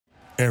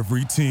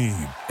Every team,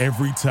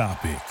 every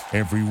topic,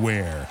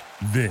 everywhere.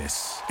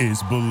 This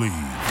is Believe.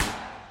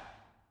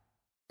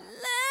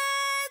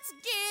 Let's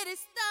get it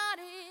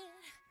started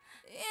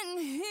in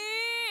here.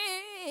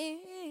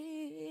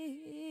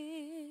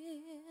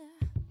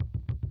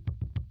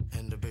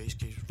 And the bass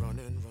keeps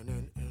running and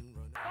running. 5 seconds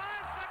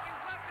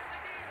left in the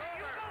game.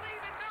 You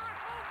believe in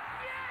miracles?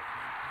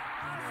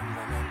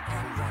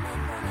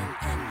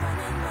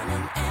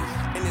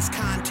 Yes! In this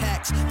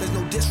context, there's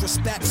no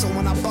disrespect, so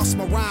when I bust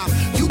my rhyme,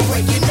 you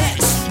break your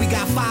necks. We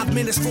got 5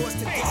 minutes for us to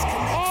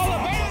disconnect. All the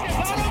band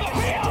is on the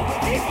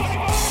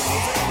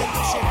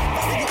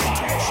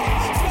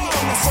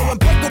So and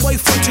break away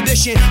from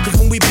tradition, cause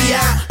when we be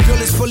out,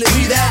 girl, it's pulling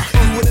me that.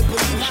 You wouldn't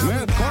believe how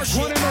Smith Park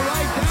running the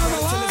right down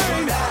the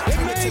line. It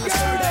may go.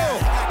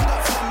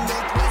 Go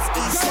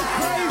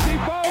crazy,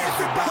 folks.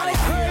 Go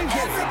crazy.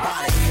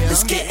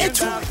 let's get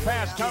into it.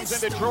 Pass comes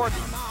into Jordan.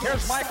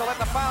 Here's Michael at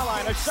the foul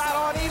line. A shot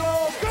on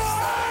Elo.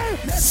 Good!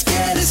 Let's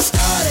get it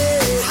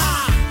started.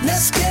 Ha!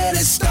 Let's get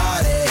it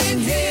started in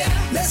here.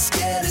 Let's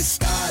get it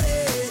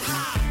started.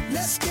 Ha!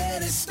 Let's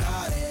get it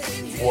started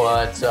in here.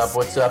 What's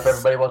up,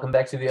 everybody? Welcome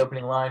back to the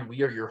opening line.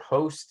 We are your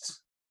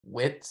hosts,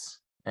 Wits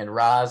and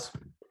Roz.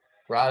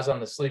 Roz on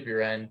the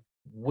sleepier end,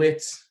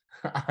 Wits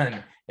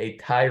on a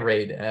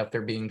tirade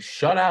after being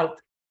shut out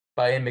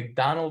by a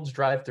McDonald's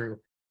drive-thru.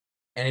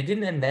 And it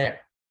didn't end there.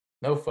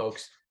 No,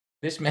 folks.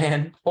 This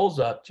man pulls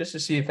up just to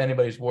see if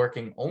anybody's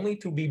working, only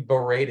to be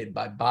berated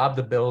by Bob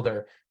the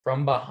Builder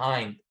from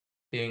behind,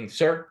 being,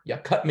 "Sir, you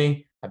cut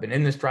me. I've been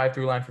in this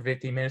drive-thru line for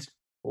 15 minutes.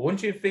 Well,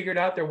 wouldn't you have figured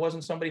out there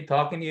wasn't somebody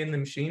talking to you in the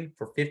machine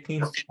for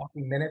 15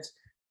 fucking minutes?"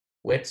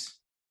 Wits,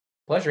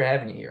 pleasure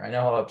having you here. I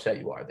know how upset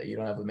you are that you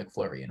don't have a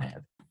McFlurry in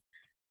hand.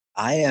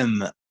 I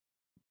am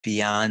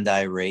beyond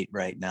irate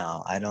right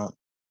now. I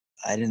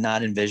did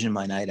not envision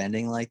my night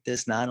ending like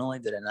this. Not only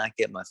did I not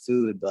get my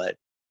food, but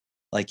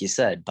like you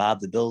said, Bob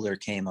the Builder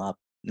came up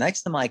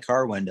next to my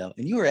car window,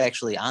 and you were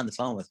actually on the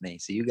phone with me,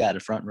 so you got a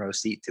front row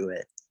seat to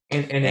it.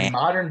 And in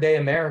modern day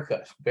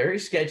America, very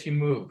sketchy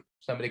move.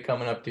 Somebody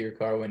coming up to your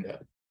car window.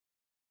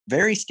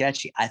 Very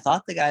sketchy. I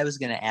thought the guy was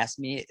going to ask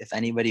me if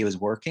anybody was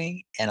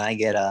working, and I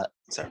get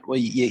well,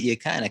 you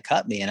kind of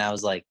cut me, and I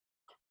was like,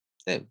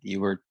 dude, you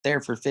were there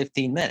for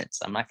 15 minutes.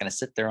 I'm not going to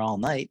sit there all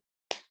night.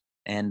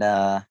 And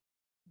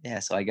yeah,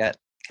 so I got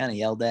kind of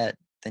yelled at,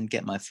 didn't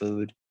get my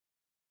food.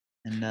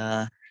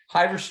 And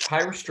High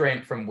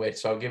restraint from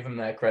Wits, so I'll give him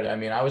that credit. I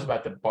mean, I was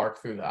about to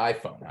bark through the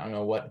iPhone. I don't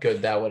know what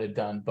good that would have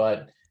done,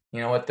 but you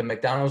know what? The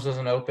McDonald's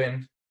doesn't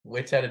open.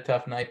 Wits had a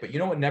tough night, but you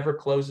know what never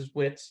closes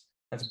Wits?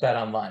 That's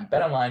BetOnline.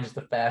 BetOnline is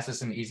the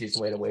fastest and easiest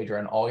way to wager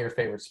on all your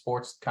favorite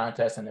sports,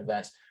 contests, and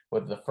events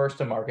with the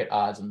first-to-market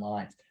odds and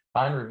lines.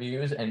 Find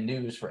reviews and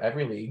news for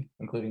every league,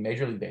 including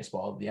Major League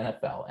Baseball, the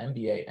NFL,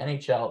 NBA,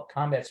 NHL,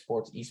 combat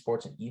sports,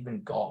 esports, and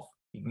even golf.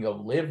 You can go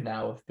live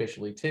now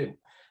officially, too.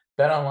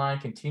 BetOnline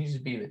continues to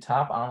be the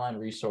top online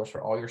resource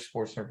for all your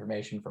sports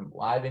information, from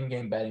live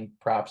in-game betting,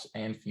 props,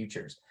 and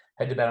futures.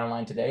 Head to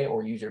BetOnline today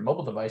or use your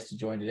mobile device to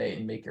join today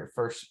and make your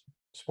first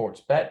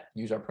sports bet.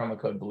 Use our promo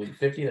code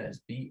BELIEVE50, that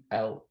is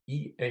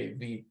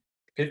BLEAV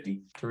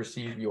 50, to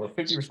receive your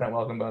 50%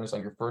 welcome bonus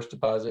on your first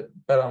deposit.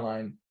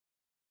 BetOnline,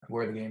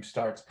 where the game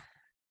starts.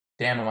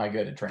 Damn, am I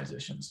good at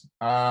transitions.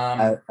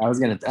 I was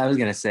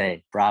gonna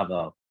say,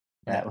 bravo.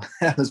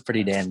 That was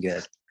pretty damn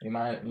good.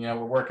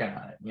 We're working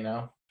on it.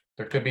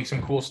 There could be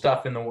some cool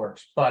stuff in the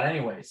works. But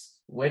anyways,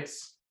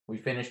 Wits, we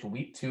finished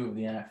week 2 of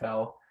the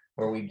NFL,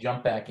 where we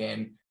jump back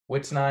in.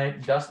 Wits and I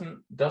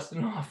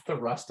dusting off the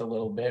rust a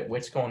little bit.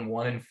 Wits going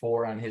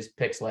 1-4 on his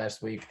picks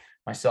last week.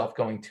 Myself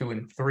going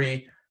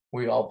 2-3.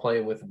 We all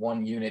play with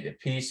 1 unit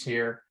apiece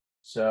here.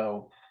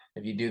 So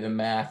if you do the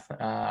math,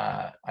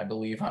 I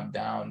believe I'm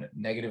down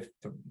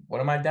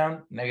what am I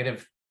down?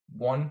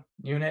 -1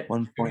 unit?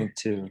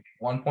 1.2.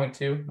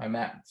 1.2, my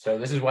math. So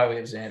this is why we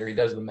have Xander. He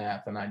does the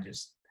math, and I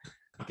just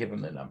give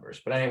him the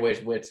numbers. But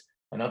anyways, Wits,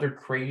 another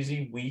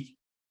crazy week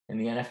in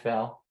the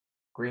NFL.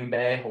 Green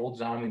Bay holds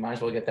on. We might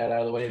as well get that out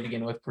of the way to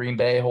begin with. Green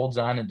Bay holds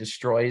on and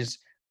destroys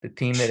the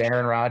team that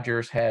Aaron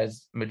Rodgers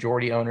has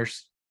majority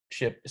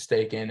ownership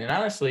stake in. And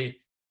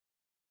honestly,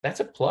 that's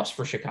a plus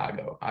for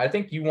Chicago. I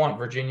think you want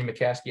Virginia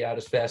McCaskey out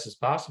as fast as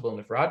possible. And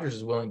if Rodgers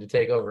is willing to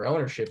take over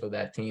ownership of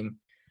that team,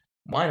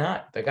 why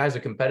not? That guy's a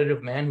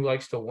competitive man who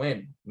likes to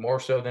win, more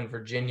so than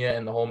Virginia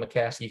and the whole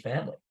McCaskey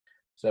family.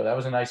 So that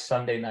was a nice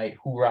Sunday night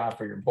hoorah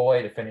for your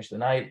boy to finish the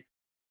night.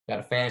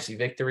 Got a fantasy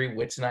victory.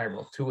 Wits and I are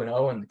both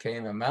 2-0 in the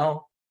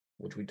KMML,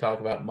 which we talk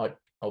about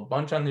a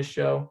bunch on this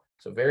show.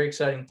 So very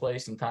exciting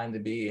place and time to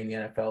be in the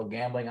NFL.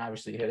 Gambling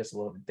obviously hit us a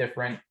little bit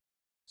different.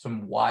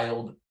 Some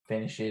wild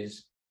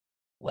finishes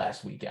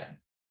last weekend.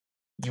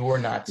 You are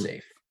not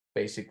safe,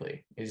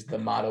 basically, is the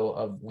motto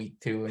of week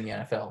 2 in the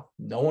NFL.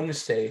 No one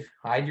is safe.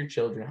 Hide your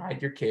children,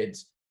 hide your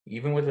kids.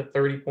 Even with a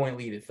 30-point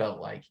lead, it felt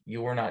like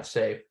you were not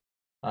safe.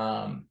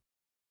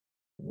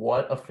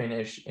 What a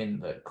finish in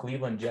the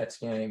Cleveland Jets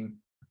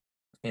game,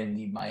 in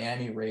the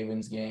Miami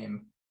Ravens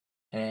game,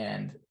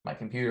 and my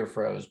computer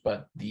froze,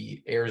 but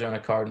the Arizona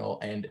Cardinal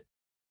and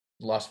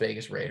Las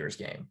Vegas Raiders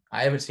game.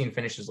 I haven't seen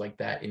finishes like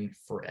that in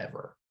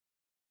forever.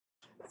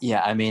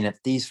 Yeah, I mean, if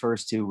these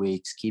first 2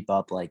 weeks keep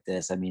up like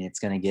this, I mean, it's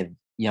going to give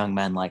young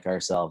men like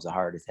ourselves a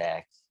heart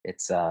attack.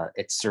 It's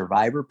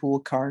survivor pool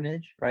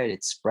carnage, right?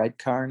 It's spread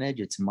carnage.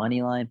 It's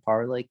money line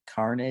parlay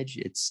carnage.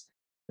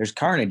 There's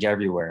carnage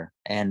everywhere.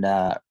 And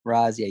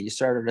Roz, yeah, you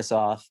started us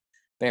off.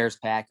 Bears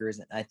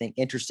Packers. I think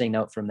interesting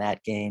note from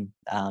that game,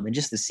 and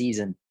just the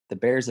season, the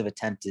Bears have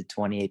attempted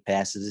 28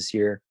 passes this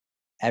year.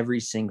 Every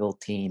single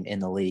team in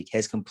the league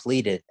has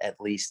completed at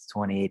least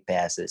 28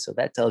 passes. So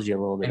that tells you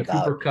a little bit And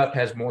about. Cooper Kupp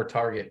has more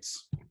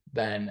targets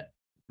than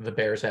the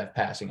Bears have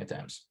passing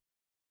attempts.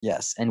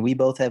 Yes, and we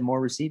both have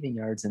more receiving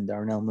yards than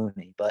Darnell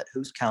Mooney, but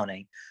who's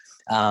counting?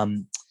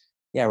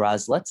 Yeah,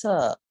 Roz, let's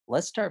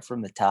start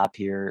from the top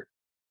here.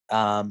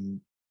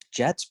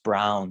 Jets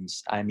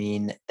Browns. I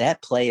mean,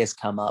 that play has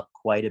come up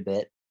quite a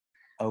bit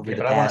over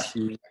the past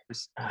few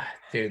years.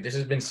 Dude, this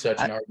has been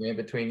such an argument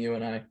between you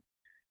and I.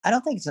 I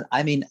don't think it's.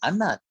 I mean, I'm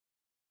not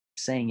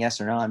saying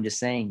yes or no. I'm just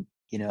saying,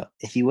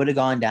 if he would have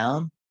gone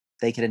down,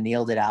 they could have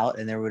kneeled it out,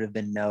 and there would have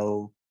been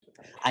no.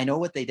 I know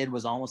what they did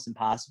was almost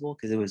impossible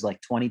because it was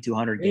like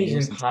 2,200 games. It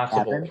is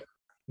impossible.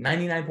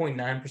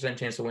 99.9%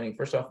 chance of winning.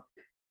 First off,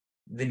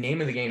 the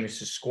name of the game is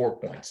to score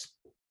points.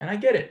 And I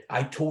get it.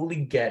 I totally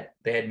get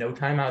they had no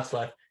timeouts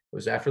left. It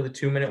was after the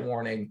 2-minute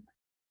warning.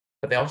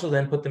 But they also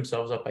then put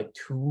themselves up by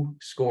 2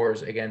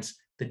 scores against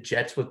the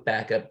Jets with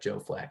backup Joe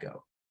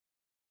Flacco.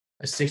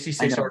 A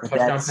 66-yard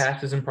touchdown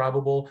pass is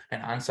improbable.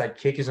 An onside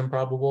kick is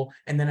improbable.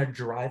 And then a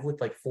drive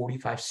with like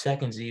 45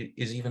 seconds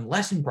is even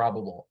less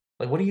improbable.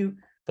 Like, what do you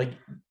 – like,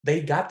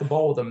 they got the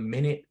ball with a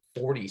minute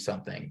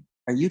 40-something.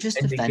 Are you just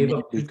defending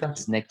it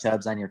because Nick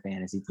Chubb's on your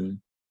fantasy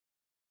team?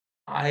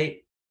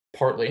 I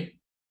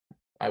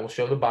will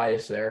show the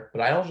bias there,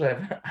 but I also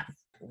have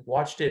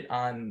watched it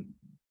on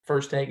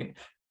First Take.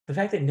 The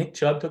fact that Nick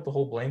Chubb took the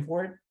whole blame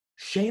for it,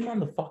 shame on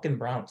the fucking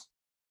Browns.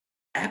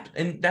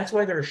 And that's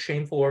why they're a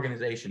shameful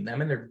organization,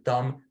 them and their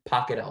dumb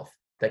pocket elf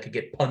that could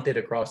get punted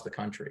across the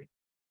country.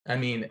 I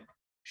mean,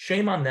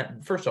 shame on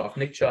them. First off,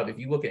 Nick Chubb, if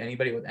you look at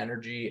anybody with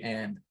energy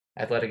and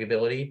athletic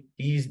ability,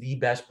 he's the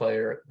best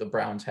player the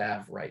Browns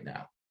have right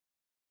now.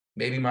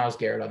 Maybe Myles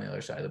Garrett on the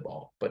other side of the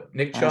ball, but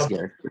Nick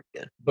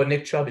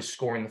Chubb is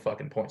scoring the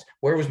fucking points.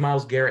 Where was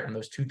Myles Garrett on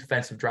those 2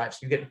 defensive drives?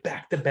 You get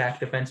back-to-back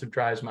defensive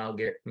drives, Myles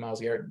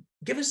Garrett.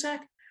 Give a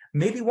sack.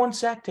 Maybe 1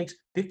 sack takes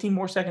 15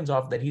 more seconds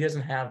off that he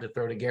doesn't have to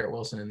throw to Garrett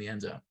Wilson in the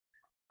end zone.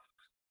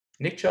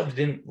 Nick Chubb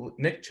didn't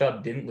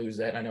lose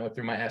that. I know I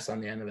threw my S on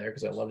the end of there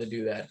because I love to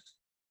do that.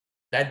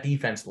 That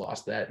defense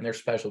lost that, and their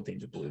special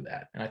teams blew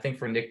that. And I think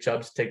for Nick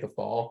Chubb to take the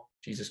fall,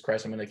 Jesus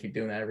Christ, I'm going to keep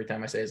doing that every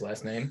time I say his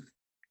last name,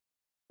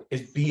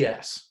 is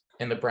BS.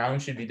 And the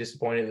Browns should be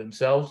disappointed in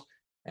themselves.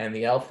 And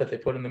the elf that they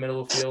put in the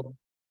middle of the field,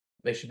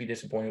 they should be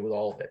disappointed with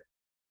all of it.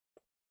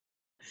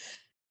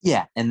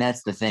 Yeah, and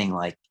that's the thing,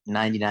 like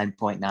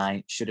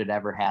 99.9, should it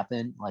ever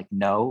happen? Like,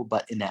 no,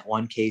 but in that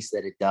one case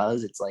that it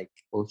does, it's like,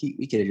 well,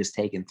 we could have just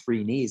taken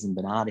 3 knees and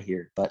been out of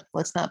here. But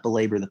let's not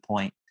belabor the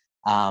point.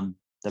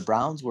 The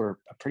Browns were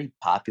a pretty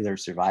popular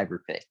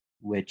survivor pick,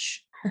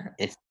 which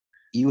if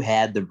you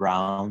had the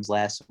Browns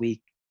last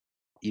week,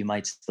 you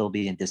might still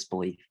be in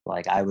disbelief.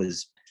 Like, I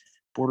was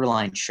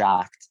borderline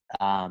shocked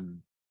that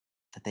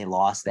they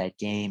lost that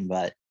game,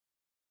 but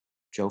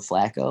Joe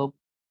Flacco,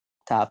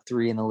 top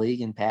 3 in the league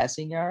in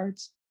passing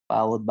yards,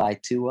 followed by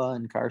Tua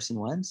and Carson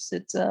Wentz.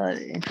 It's an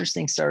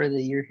interesting start of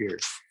the year here.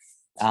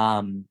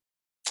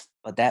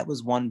 But that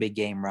was one big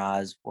game,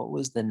 Roz. What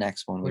was the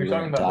next one? We're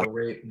talking about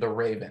the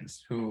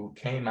Ravens, who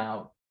came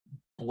out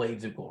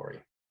blades of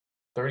glory,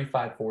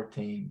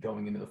 35-14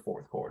 going into the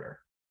fourth quarter.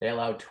 They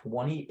allowed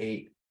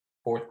 28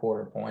 fourth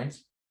quarter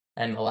points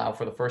and allow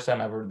for the first time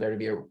ever there to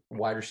be a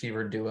wide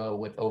receiver duo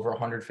with over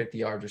 150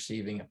 yards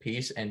receiving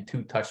apiece and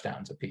 2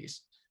 touchdowns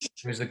apiece.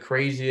 It was the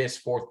craziest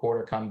fourth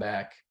quarter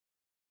comeback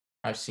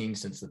I've seen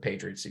since the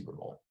Patriots Super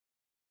Bowl.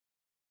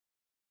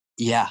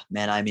 Yeah,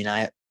 man. I mean,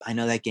 I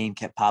know that game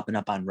kept popping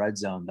up on Red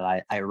Zone,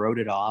 but I wrote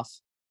it off.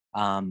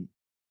 I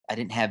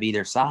didn't have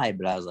either side,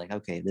 but I was like,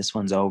 okay, this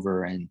one's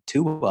over. And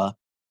Tua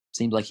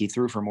seemed like he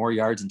threw for more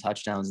yards and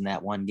touchdowns in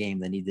that one game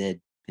than he did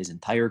his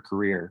entire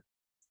career.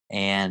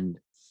 And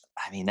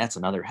I mean, that's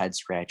another head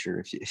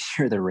scratcher if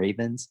you're the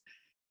Ravens.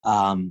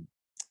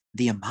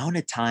 The amount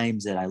of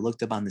times that I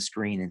looked up on the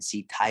screen and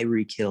see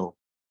Tyreek Hill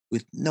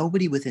with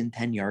nobody within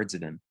 10 yards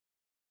of him,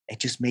 it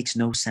just makes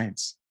no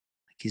sense.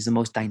 Like, he's the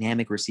most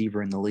dynamic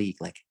receiver in the league.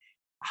 Like,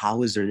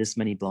 how is there this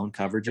many blown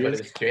coverages? But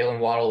is Jalen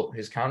Waddle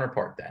his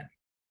counterpart then?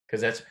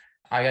 Because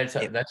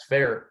that's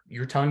fair.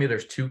 You're telling me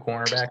there's 2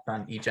 cornerbacks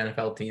on each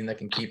NFL team that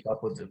can keep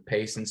up with the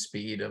pace and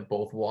speed of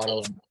both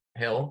Waddle and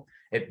Hill.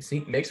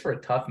 It makes for a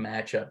tough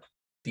matchup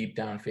deep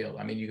downfield.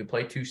 I mean, you could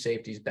play 2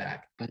 safeties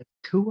back. But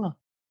Tua.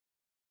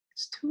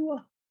 It's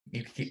Tua.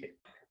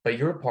 But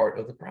you're a part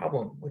of the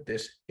problem with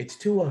this. It's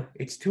Tua.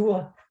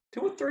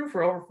 Tua threw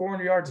for over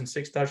 400 yards and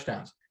 6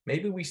 touchdowns.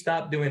 Maybe we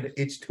stop doing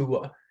it's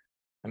Tua.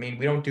 I mean,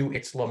 we don't do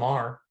it's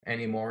Lamar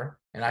anymore.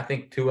 And I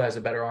think Tua has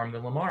a better arm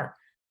than Lamar.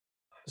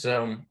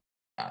 So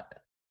I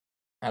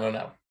don't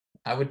know.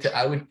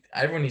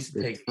 Everyone needs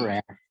to take.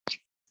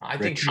 I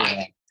think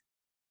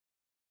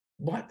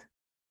what?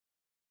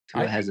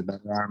 Tua has a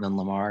better arm than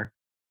Lamar.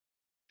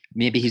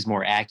 Maybe he's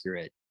more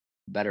accurate.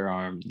 Better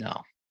arm,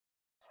 no.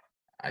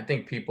 I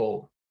think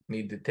people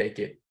need to take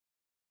it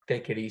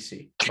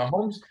easy.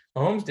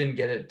 Mahomes didn't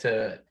get it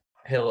to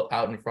Hill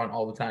out in front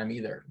all the time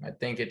either. I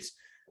think it's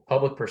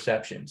public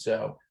perception.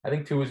 So I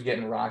think Tua's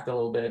getting rocked a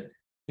little bit.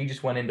 He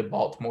just went into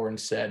Baltimore and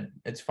said,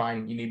 "It's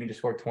fine. You need me to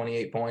score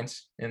 28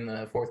 points in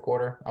the fourth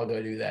quarter? I'll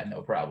go do that,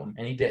 no problem."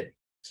 And he did.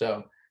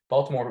 So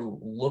Baltimore, who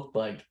looked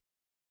like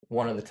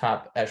one of the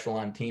top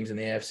echelon teams in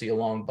the AFC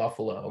along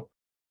Buffalo,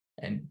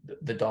 and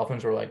the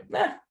Dolphins were like,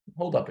 "Nah,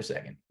 hold up a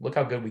second. Look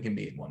how good we can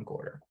be in one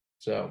quarter."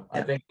 So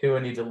I think Tua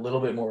needs a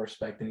little bit more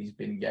respect than he's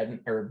been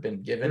given.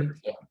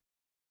 So.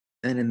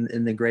 And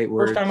in the great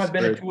words, first time I've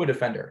been a Tua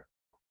defender.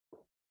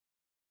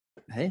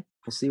 Hey,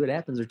 we'll see what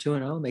happens. They're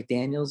 2-0.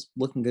 McDaniel's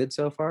looking good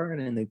so far.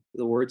 And in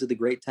the words of the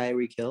great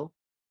Tyreek Hill,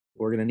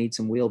 we're going to need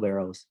some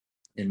wheelbarrows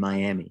in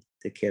Miami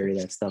to carry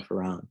that stuff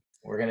around.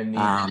 We're going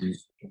to need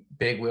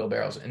big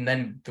wheelbarrows. And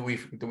then do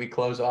we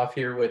close off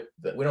here with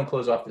we don't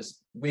close off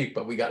this week,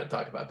 but we got to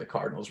talk about the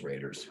Cardinals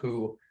Raiders,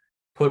 who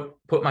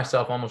put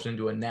myself almost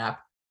into a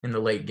nap in the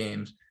late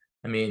games.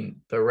 I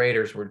mean, the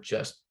Raiders were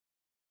just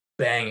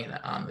banging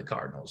on the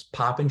Cardinals,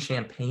 popping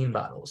champagne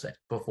bottles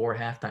before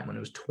halftime when it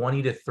was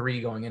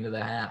 20-3 going into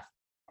the half.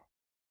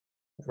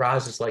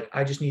 Roz is like,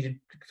 I just needed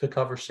to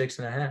cover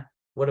 6.5.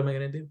 What am I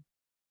going to do?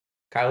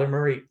 Kyler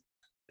Murray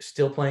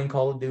still playing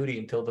Call of Duty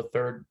until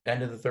the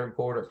end of the third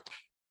quarter.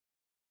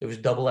 It was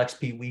double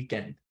XP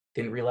weekend.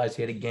 Didn't realize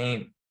he had a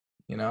game,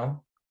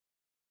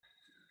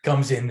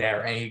 Comes in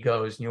there and he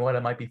goes, "You know what? I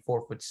might be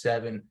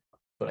 4'7",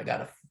 but I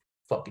got a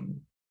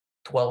fucking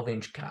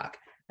 12-inch cock."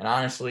 And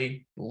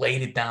honestly,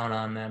 laid it down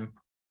on them.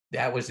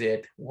 That was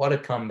it. What a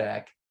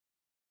comeback.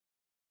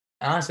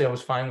 Honestly, I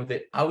was fine with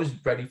it. I was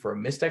ready for a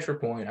missed extra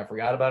point. I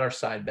forgot about our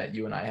side bet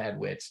you and I had,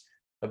 Wits,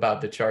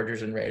 about the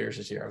Chargers and Raiders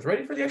this year. I was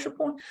ready for the extra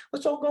point.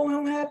 Let's all go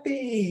home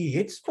happy.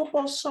 It's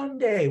football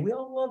Sunday. We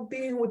all love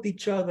being with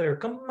each other.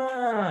 Come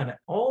on.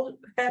 All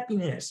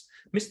happiness.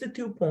 Missed the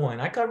 2-point.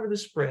 I covered the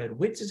spread.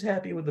 Wits is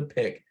happy with the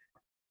pick.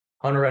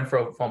 Hunter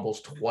Renfrow fumbles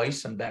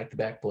twice on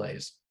back-to-back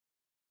plays.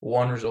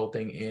 One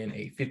resulting in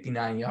a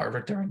 59-yard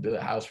return to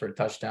the house for a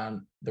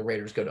touchdown. The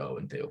Raiders go to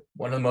 0-2.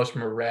 One of the most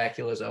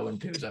miraculous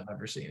 0-2s I've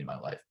ever seen in my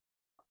life.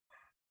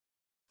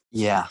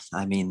 Yeah,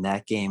 I mean,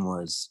 that game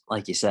was,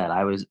 like you said,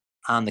 I was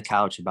on the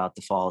couch about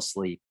to fall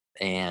asleep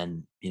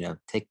and,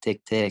 tick,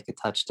 tick, tick, a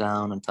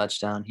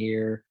touchdown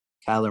here.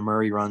 Kyler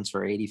Murray runs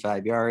for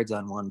 85 yards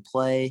on one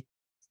play.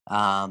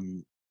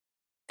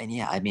 And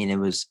yeah, I mean, it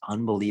was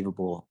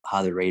unbelievable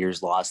how the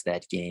Raiders lost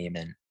that game.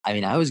 And I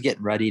mean, I was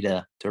getting ready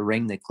to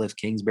ring the Cliff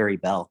Kingsbury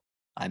bell.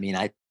 I mean,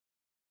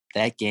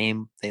 that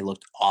game, they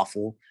looked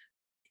awful.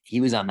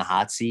 He was on the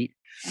hot seat.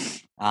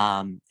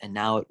 And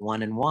now at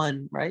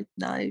 1-1, right?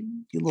 Now a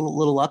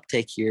little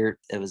uptick here.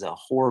 It was a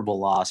horrible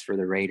loss for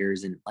the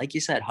Raiders. And like you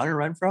said, Hunter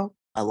Renfrow,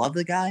 I love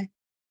the guy.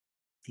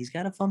 He's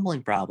got a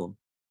fumbling problem.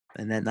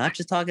 And then not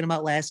just talking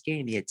about last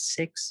game, he had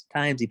 6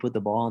 times he put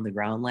the ball on the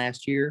ground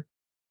last year.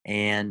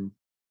 And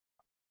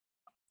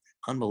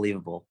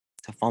unbelievable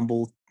to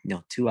fumble,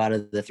 2 out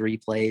of the 3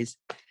 plays.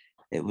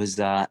 It was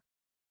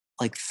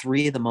like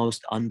 3 of the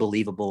most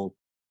unbelievable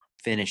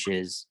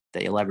finishes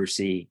that you'll ever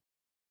see.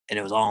 And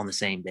it was all on the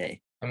same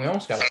day. And we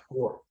almost got a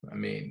 4. I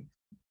mean,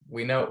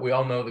 we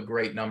all know the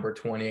great number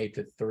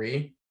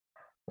 28-3.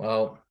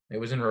 Well, it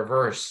was in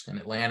reverse, and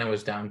Atlanta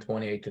was down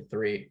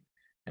 28-3.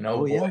 And oh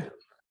boy, yeah.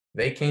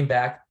 They came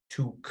back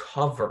to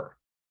cover.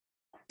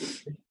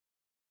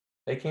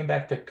 They came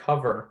back to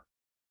cover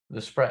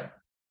the spread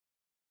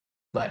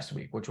last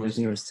week, which was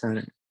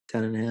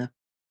 10.5.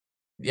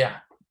 Yeah.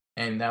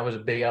 And that was a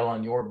big L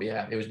on your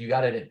behalf. You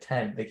got it at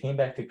 10. They came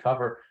back to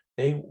cover.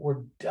 They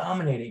were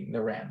dominating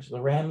the Rams.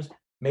 The Rams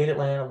made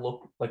Atlanta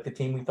look like the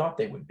team we thought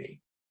they would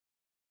be.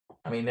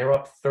 I mean, they were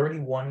up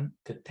 31-10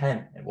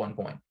 at one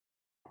point.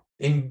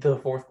 In the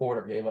fourth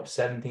quarter, gave up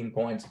 17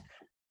 points.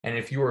 And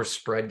if you were a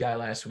spread guy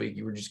last week,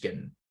 you were just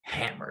getting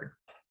hammered.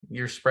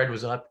 Your spread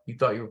was up. You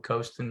thought you were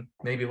coasting,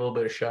 maybe a little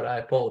bit of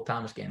shut-eye pull with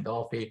Thomas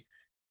Gandolfi.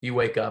 You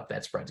wake up,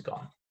 that spread's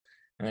gone.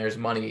 And there's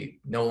money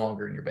no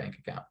longer in your bank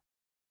account.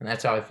 And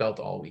that's how I felt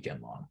all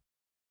weekend long.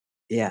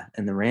 Yeah,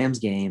 and the Rams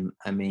game,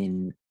 I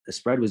mean, the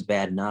spread was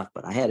bad enough,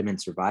 but I had him in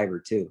Survivor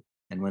too.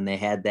 And when they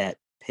had that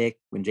pick,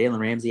 when Jalen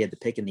Ramsey had the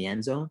pick in the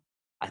end zone,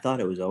 I thought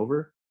it was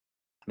over.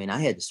 I mean, I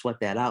had to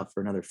sweat that out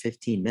for another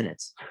 15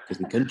 minutes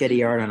because we couldn't get a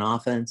yard on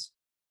offense,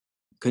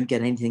 couldn't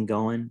get anything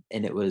going,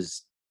 and it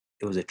was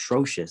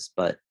atrocious.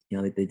 But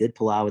they did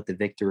pull out with the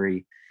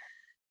victory.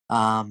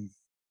 A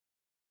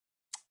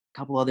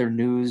couple other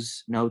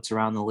news notes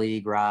around the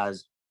league,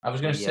 Roz. I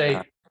was going to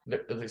say,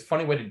 there's a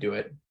funny way to do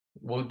it.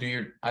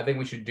 I think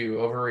we should do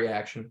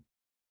overreaction,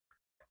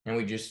 and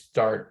we just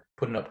start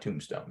putting up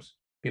tombstones.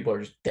 People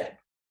are just dead.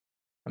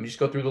 Let me just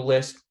go through the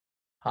list,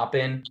 hop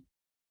in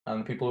on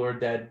the people who are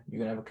dead. You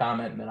can have a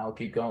comment, and then I'll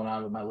keep going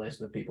on with my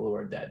list of the people who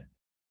are dead.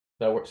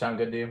 Does that sound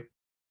good to you?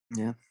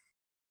 Yeah.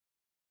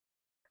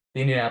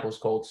 The Indianapolis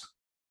Colts,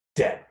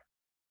 dead.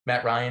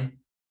 Matt Ryan,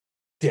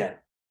 dead.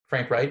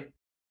 Frank Wright,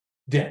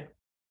 dead.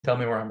 Tell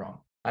me where I'm wrong.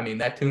 I mean,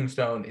 that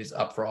tombstone is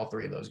up for all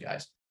three of those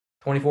guys.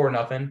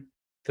 24-0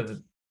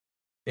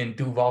 in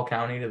Duval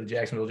County to the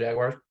Jacksonville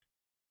Jaguars.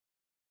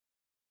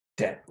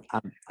 Dead.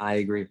 I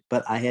agree,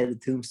 but I had the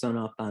tombstone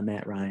up on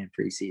Matt Ryan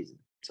preseason.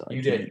 So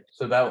You did.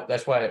 So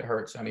that's why it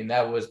hurts. I mean,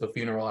 that was the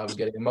funeral I was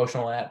getting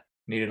emotional at.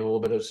 Needed a little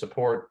bit of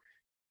support.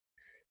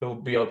 It'll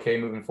be okay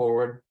moving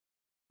forward.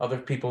 Other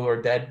people who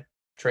are dead,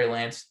 Trey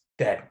Lance,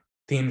 dead.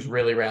 Teams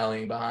really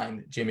rallying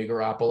behind Jimmy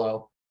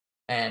Garoppolo,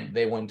 and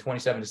they won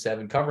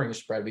 27-7, covering the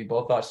spread. We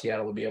both thought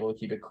Seattle would be able to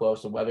keep it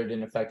close. The weather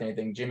didn't affect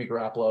anything. Jimmy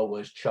Garoppolo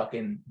was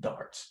chucking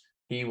darts.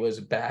 He was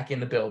back in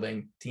the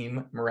building.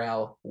 Team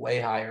morale way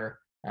higher.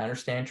 I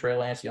understand Trey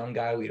Lance, young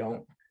guy.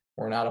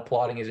 We're not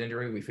applauding his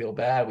injury. We feel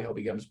bad. We hope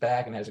he comes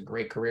back and has a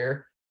great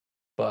career.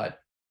 But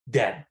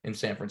dead in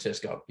San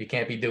Francisco. You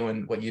can't be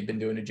doing what you've been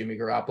doing to Jimmy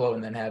Garoppolo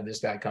and then have this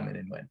guy come in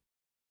and win.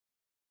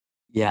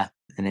 Yeah,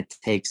 and it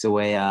takes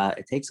away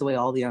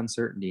all the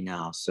uncertainty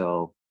now.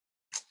 So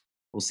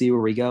we'll see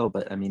where we go.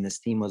 But I mean, this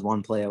team was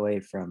one play away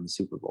from the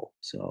Super Bowl.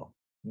 So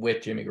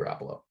With Jimmy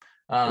Garoppolo.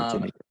 with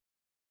Jimmy-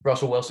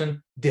 Russell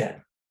Wilson,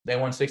 dead. They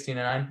won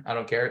 16-9. I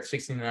don't care. It's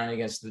 16-9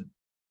 against the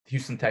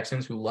Houston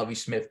Texans, who Lovie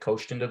Smith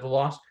coached into the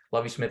loss.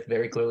 Lovie Smith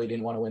very clearly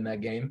didn't want to win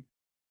that game.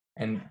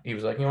 And he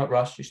was like, you know what,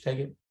 Russ, just take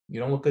it. You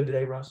don't look good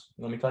today, Russ.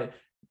 Let me tell you.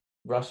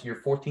 Russ, you're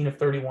 14 of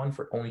 31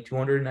 for only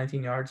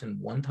 219 yards and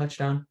 1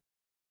 touchdown.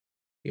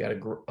 You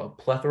got a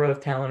plethora of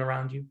talent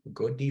around you,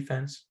 good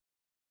defense.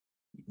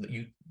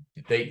 You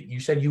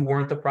said you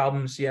weren't the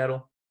problem in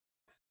Seattle.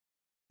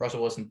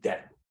 Russell Wilson,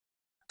 dead.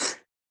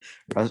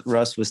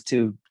 Russ was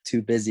too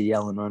busy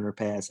yelling under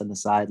pass on the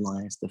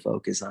sidelines to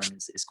focus on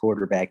his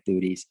quarterback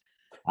duties.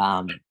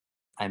 I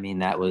mean,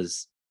 that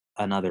was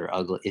another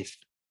ugly. If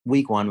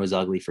week 1 was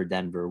ugly for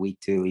Denver, week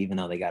 2, even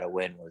though they got a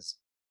win, was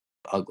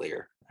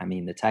uglier. I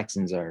mean, the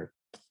Texans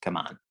come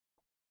on.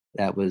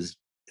 It was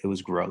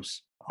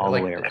gross all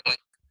the way around.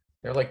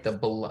 They're like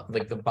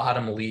the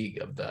bottom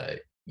league of the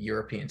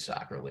European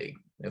Soccer League.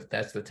 If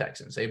that's the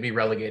Texans, they'd be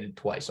relegated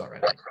twice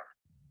already.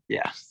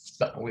 Yeah.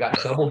 But we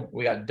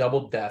got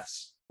double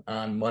deaths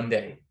on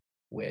Monday.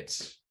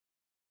 Which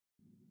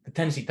the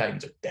Tennessee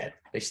Titans are dead.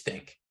 They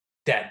stink.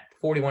 Dead.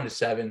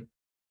 41-7.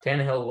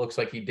 Tannehill looks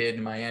like he did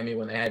in Miami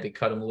when they had to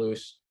cut him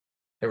loose.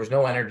 There was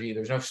no energy.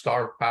 There's no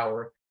star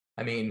power.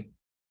 I mean,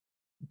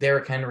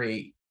 Derrick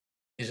Henry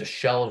is a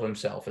shell of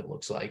himself, it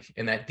looks like.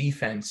 And that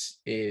defense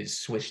is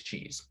Swiss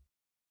cheese.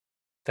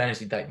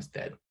 Tennessee Titans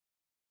dead.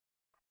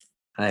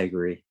 I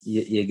agree.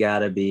 You got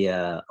to be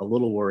a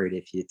little worried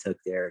if you took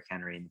Derrick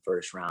Henry in the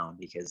first round,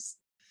 because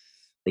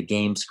the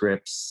game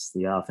scripts,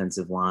 the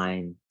offensive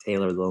line,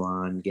 Taylor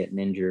Lewan getting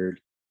injured,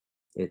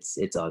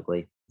 it's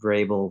ugly.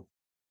 Vrabel,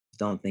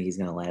 don't think he's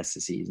going to last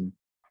the season.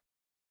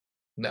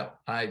 No,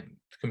 it's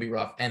going to be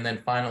rough. And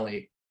then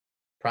finally,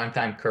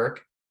 primetime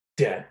Kirk,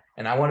 dead.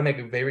 And I want to make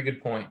a very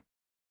good point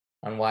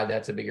on why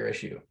that's a bigger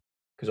issue,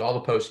 because all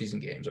the postseason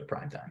games are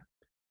primetime.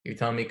 You're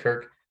telling me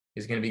Kirk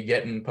is going to be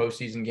getting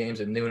postseason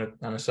games at noon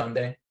on a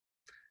Sunday?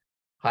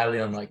 Highly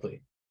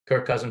unlikely.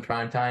 Kirk Cousins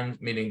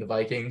primetime, meaning the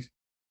Vikings,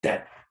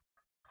 dead.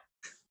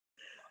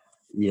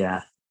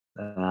 Yeah.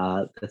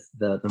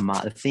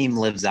 The theme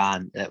lives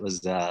on. That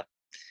was I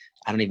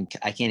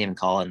can't even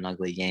call it an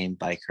ugly game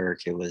by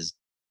Kirk. It was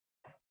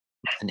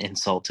an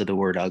insult to the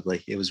word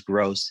ugly. It was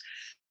gross.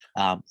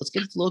 Let's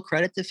give a little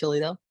credit to Philly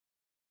though.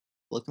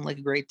 Looking like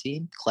a great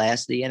team.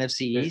 Class of the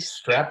NFC East.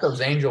 Strap those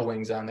angel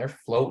wings on. They're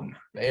floating.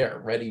 They are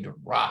ready to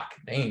rock.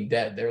 They ain't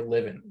dead. They're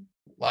living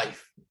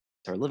life.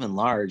 They're living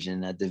large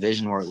in a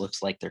division where it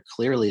looks like they're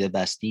clearly the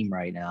best team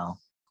right now.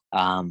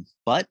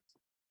 But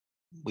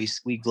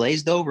we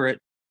glazed over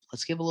it.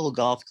 Let's give a little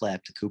golf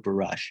clap to Cooper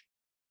Rush.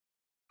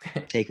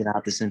 Taking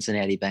out the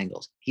Cincinnati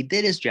Bengals. He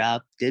did his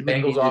job.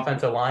 Bengals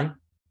offensive line,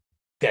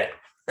 dead.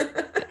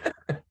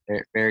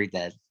 very, very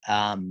dead.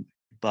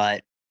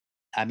 But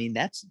I mean,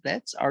 that's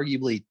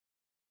arguably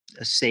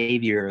a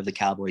savior of the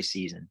Cowboys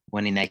season,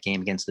 winning that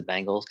game against the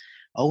Bengals.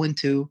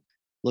 0-2,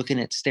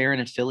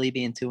 staring at Philly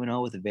being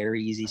 2-0 with a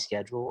very easy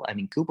schedule. I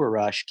mean, Cooper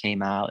Rush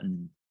came out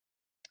and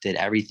did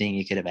everything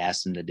you could have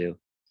asked him to do.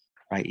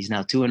 Right, he's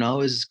now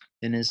 2-0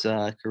 in his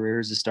career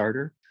as a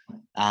starter.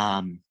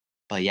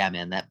 But yeah,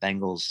 man, that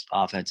Bengals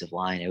offensive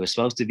line, it was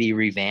supposed to be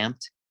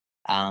revamped,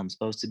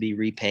 supposed to be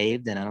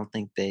repaved, and I don't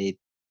think they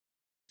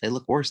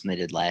look worse than they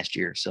did last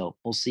year. So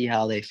we'll see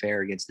how they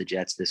fare against the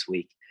Jets this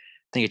week.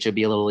 I think it should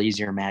be a little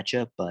easier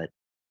matchup, but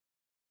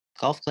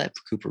golf clap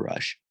for Cooper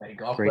Rush. Hey,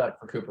 golf clap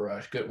for Cooper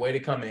Rush. Good way to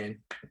come in.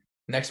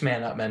 Next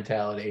man up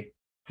mentality.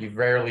 You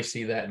rarely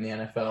see that in the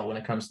NFL when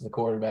it comes to the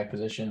quarterback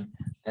position.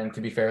 And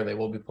to be fair, they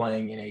will be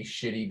playing in a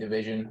shitty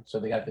division. So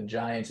they got the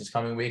Giants this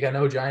coming week. I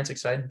know Giants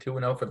excited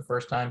 2-0 for the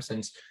first time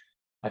since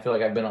I feel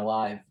like I've been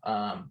alive.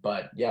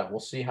 But yeah, we'll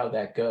see how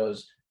that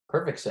goes.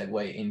 Perfect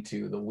segue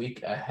into the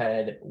week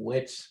ahead,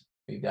 which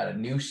we've got a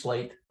new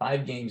slate,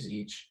 5 games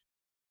each.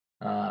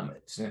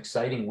 It's an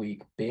exciting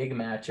week. Big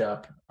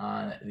matchup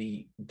on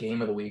the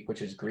game of the week,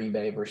 which is Green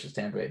Bay versus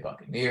Tampa Bay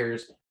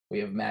Buccaneers. We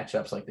have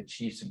matchups like the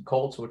Chiefs and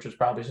Colts, which was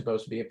probably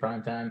supposed to be a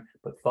prime time,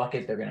 but fuck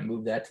it. They're going to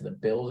move that to the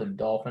Bills and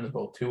Dolphins,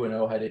 both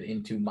 2-0 headed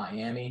into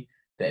Miami.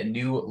 The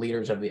new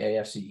leaders of the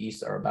AFC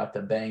East are about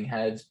to bang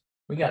heads.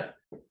 We got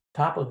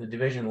top of the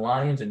division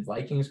Lions and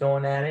Vikings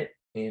going at it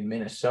in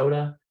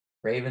Minnesota.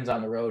 Ravens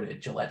on the road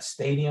at Gillette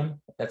Stadium.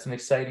 That's an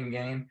exciting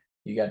game.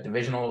 You got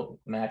divisional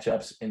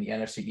matchups in the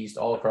NFC East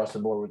all across the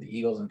board with the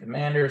Eagles and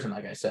Commanders. And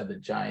like I said, the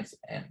Giants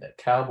and the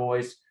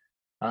Cowboys.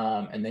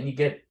 And then you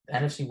get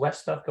NFC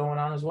West stuff going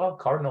on as well.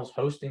 Cardinals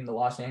hosting the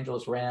Los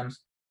Angeles Rams.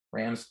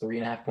 Rams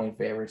 3.5-point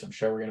favorites. I'm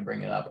sure we're going to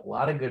bring it up. A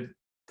lot of good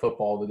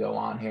football to go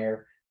on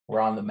here.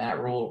 We're on the Matt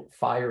Rule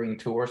firing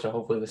tour. So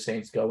hopefully the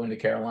Saints go into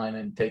Carolina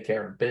and take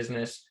care of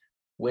business.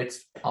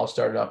 Wits, I'll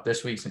start it up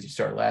this week since you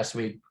started last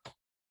week.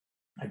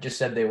 I just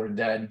said they were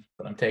dead,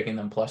 but I'm taking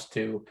them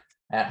 +2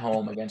 at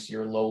home against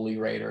your lowly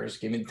Raiders.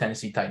 Give me the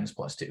Tennessee Titans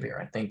 +2 here.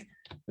 I think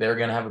they're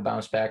going to have a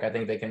bounce back. I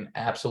think they can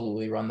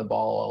absolutely run the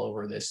ball all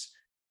over this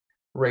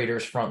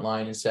Raiders front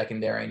line and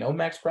secondary. I know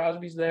Max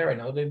Crosby's there. I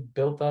know they've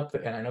built up,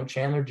 and I know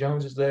Chandler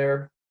Jones is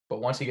there.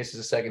 But once he gets to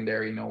the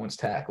secondary, no one's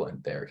tackling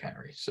Derrick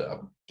Henry.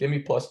 So give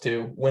me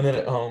 +2. Win it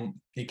at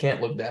home. You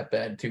can't look that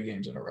bad 2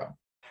 games in a row.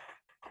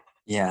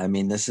 Yeah, I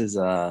mean, this is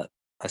a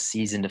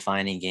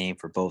season-defining game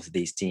for both of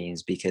these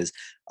teams because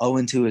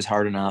 0-2 is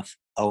hard enough.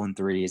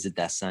 0-3 is a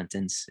death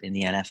sentence in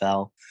the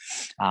NFL.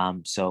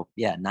 So,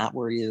 yeah, not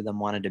where either of them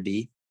wanted to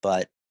be.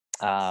 But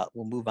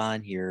we'll move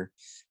on here.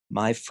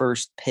 My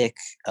first pick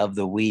of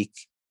the week,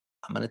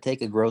 I'm going to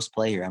take a gross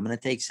play here. I'm going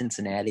to take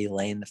Cincinnati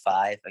laying the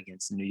 5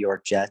 against the New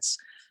York Jets.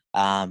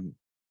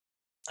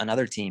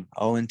 Another team,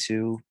 0-2.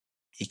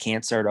 You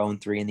can't start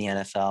 0-3 in the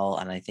NFL.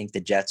 And I think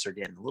the Jets are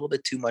getting a little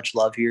bit too much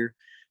love here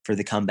for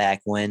the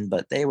comeback win.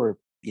 But they were,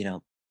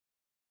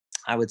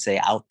 I would say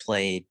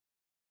outplayed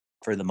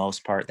for the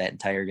most part that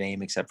entire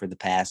game, except for the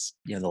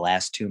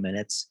last 2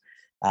 minutes.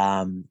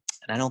 And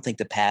I don't think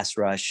the pass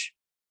rush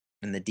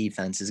and the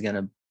defense is going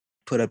to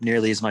put up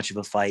nearly as much of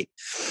a fight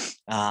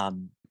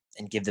and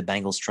give the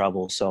Bengals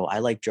trouble. So I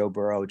like Joe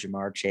Burrow,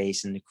 Jamar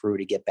Chase, and the crew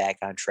to get back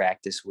on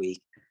track this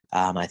week.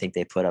 I think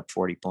they put up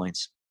 40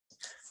 points.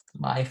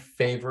 My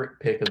favorite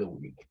pick of the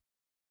week.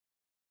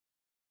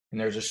 And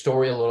there's a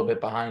story a little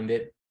bit behind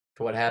it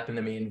to what happened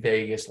to me in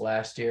Vegas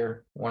last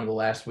year, one of the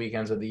last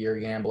weekends of the year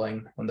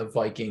gambling, when the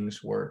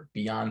Vikings were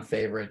beyond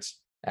favorites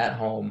at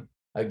home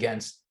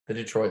against the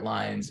Detroit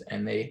Lions,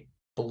 and they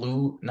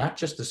blew not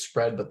just the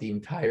spread, but the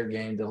entire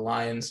game. The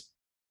Lions,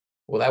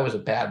 well, that was a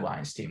bad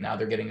Lions team. Now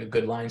they're getting a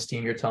good Lions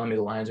team. You're telling me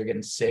the Lions are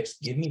getting 6.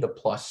 Give me the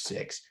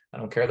 +6. I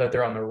don't care that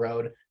they're on the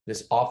road.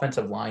 This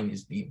offensive line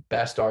is the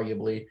best,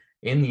 arguably,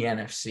 in the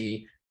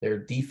NFC. Their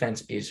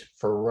defense is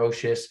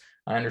ferocious.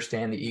 I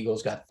understand the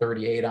Eagles got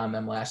 38 on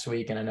them last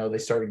week, and I know they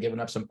started giving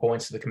up some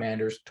points to the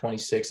Commanders,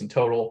 26 in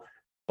total,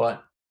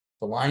 but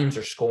the Lions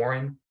are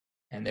scoring,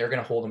 and they're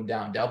going to hold them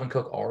down. Dalvin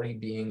Cook already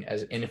being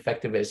as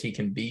ineffective as he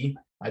can be,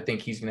 I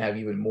think he's going to have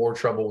even more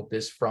trouble with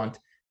this front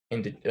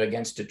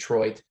against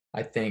Detroit.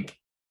 I think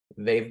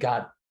they've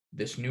got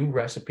this new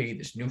recipe,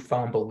 this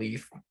newfound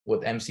belief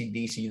with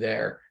MCDC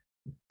there.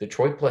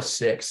 Detroit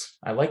 +6.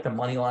 I like the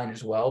money line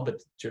as well,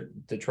 but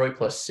Detroit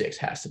 +6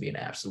 has to be an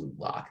absolute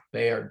lock.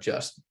 They are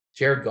just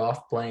Jared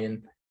Goff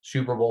playing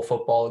Super Bowl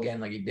football again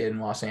like he did in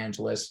Los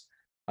Angeles.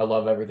 I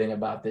love everything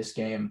about this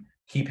game.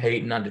 Keep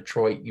hating on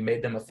Detroit. You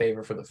made them a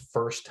favor for the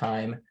first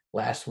time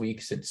last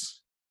week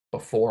since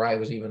before I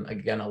was even,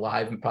 again,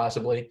 alive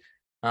possibly,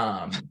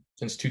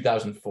 since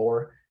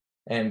 2004.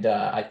 And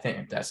I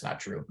think that's not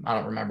true. I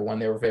don't remember when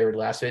they were favored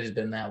last. It has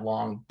been that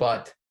long,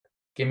 but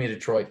give me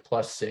Detroit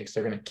 +6.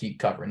 They're going to keep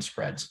covering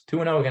spreads.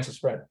 2-0 against the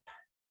spread.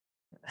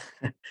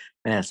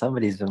 Man,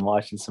 somebody's been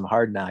watching some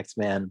Hard Knocks,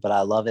 man, but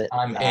I love it.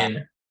 I'm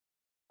in.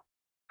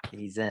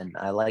 He's in.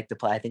 I like the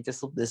play. I think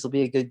this will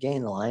be a good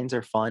game. The Lions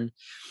are fun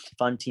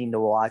team to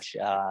watch.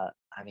 I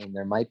mean,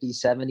 there might be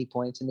 70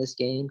 points in this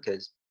game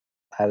because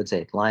I would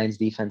say Lions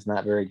defense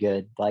not very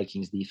good.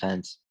 Vikings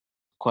defense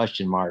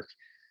question mark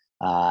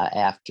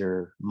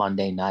after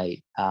Monday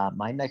night.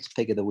 My next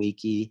pick of the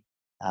weeky.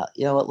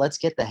 You know what? Let's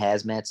get the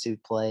hazmat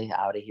suit play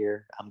out of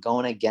here. I'm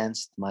going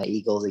against my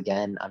Eagles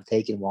again. I'm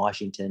taking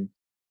Washington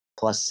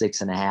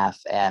 +6.5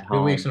 at home.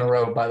 2 weeks in a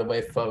row, by the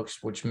way,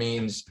 folks, which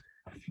means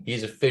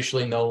he's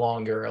officially no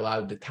longer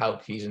allowed to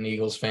tout he's an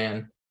Eagles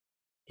fan.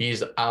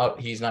 He's out.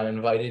 He's not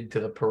invited to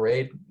the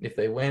parade if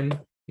they win.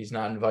 He's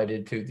not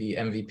invited to the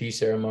MVP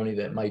ceremony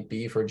that might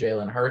be for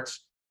Jalen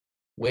Hurts.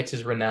 Witz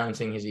is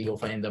renouncing his Eagle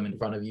fandom in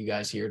front of you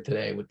guys here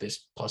today with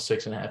this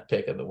 +6.5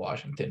 pick of the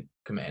Washington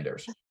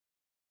Commanders.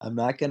 I'm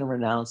not going to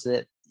renounce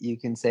it. You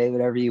can say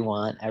whatever you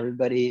want.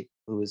 Everybody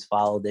who has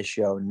followed this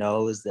show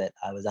knows that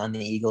I was on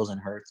the Eagles and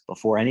Hurts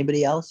before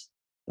anybody else.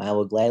 And I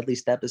will gladly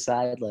step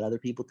aside, let other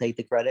people take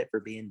the credit for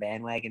being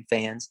bandwagon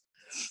fans.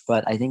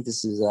 But I think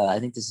this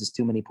is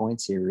too many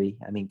points here, Ree.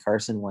 I mean,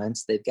 Carson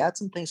Wentz, they've got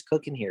some things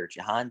cooking here.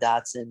 Jahan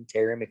Dotson,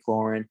 Terry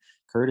McLaurin,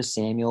 Curtis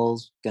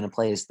Samuel's going to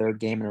play his 3rd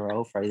game in a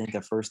row for, I think,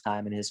 the first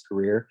time in his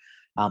career.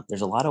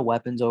 There's a lot of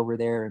weapons over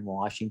there in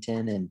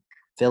Washington, and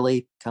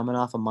Philly coming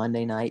off a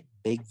Monday night,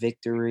 big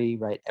victory,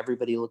 right?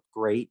 Everybody looked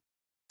great.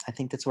 I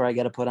think that's where I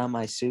got to put on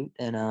my suit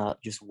and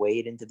just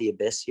wade into the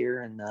abyss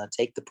here and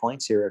take the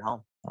points here at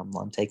home.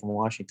 I'm taking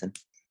Washington.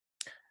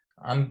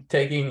 I'm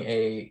taking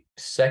a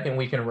second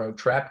week in a row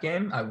trap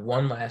game. I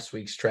won last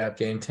week's trap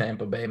game,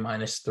 Tampa Bay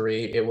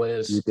 -3. It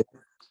was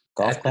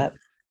golf clap.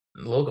 A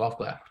little golf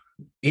clap.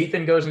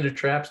 Ethan goes into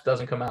traps,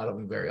 doesn't come out of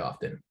them very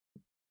often.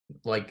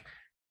 Like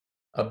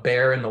a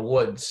bear in the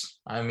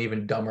woods. I'm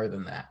even dumber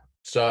than that.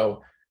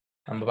 So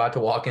I'm about to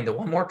walk into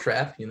one more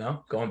trap,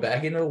 going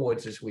back into the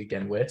woods this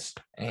weekend, Wits.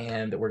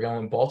 And we're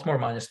going Baltimore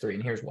 -3.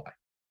 And here's why.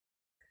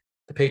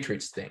 The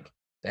Patriots stink.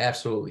 They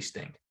absolutely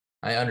stink.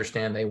 I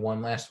understand they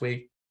won last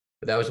week,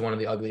 but that was one of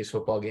the ugliest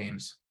football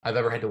games I've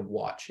ever had to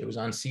watch. It was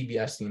on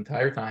CBS the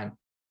entire time.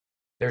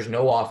 There's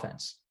no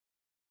offense.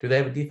 Do they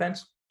have a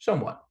defense?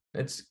 Somewhat.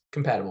 It's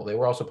compatible. They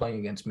were also playing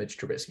against Mitch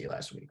Trubisky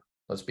last week.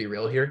 Let's be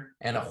real here.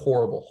 And a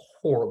horrible,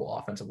 horrible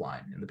offensive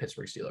line in the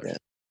Pittsburgh Steelers. Yeah.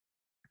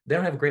 They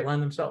don't have a great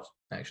line themselves,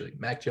 actually.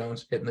 Mac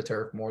Jones hitting the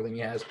turf more than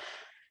he has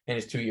in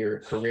his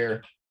 2-year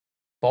career.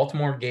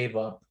 Baltimore gave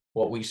up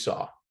what we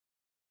saw.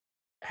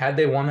 Had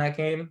they won that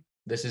game,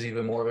 this is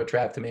even more of a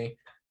trap to me.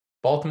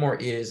 Baltimore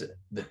is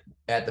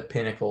at the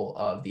pinnacle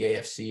of the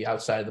AFC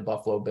outside of the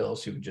Buffalo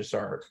Bills, who just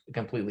are a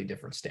completely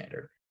different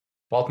standard.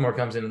 Baltimore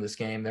comes into this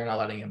game. They're not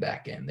letting him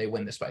back in. They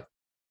win this by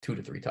 2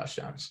 to 3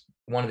 touchdowns.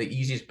 One of the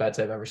easiest bets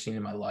I've ever seen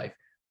in my life.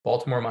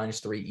 Baltimore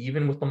 -3,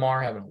 even with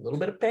Lamar having a little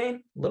bit of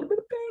pain.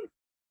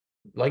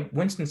 Like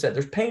Winston said,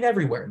 there's pain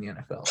everywhere in the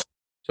NFL.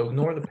 So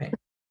ignore the pain.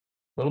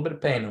 A little bit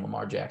of pain in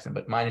Lamar Jackson,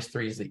 but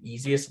 -3 is the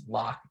easiest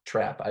lock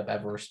trap I've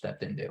ever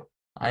stepped into.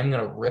 I'm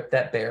going to rip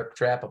that bear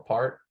trap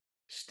apart,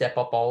 step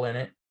up all in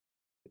it,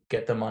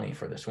 get the money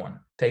for this one.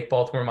 Take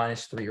Baltimore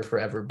 -3 or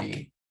forever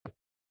be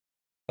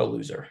a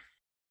loser.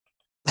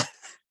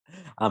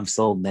 I'm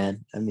sold,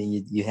 man. I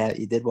mean,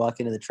 you did walk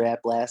into the trap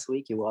last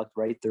week. You walked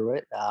right through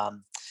it.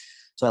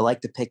 So I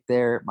like to pick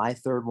there. My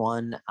third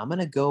one, I'm going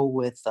to go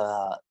with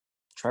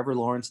Trevor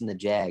Lawrence and the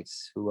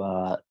Jags, who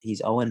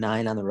he's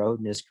 0-9 on the road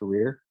in his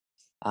career.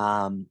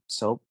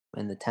 So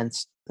in the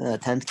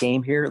 10th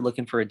game here,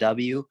 looking for a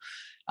W.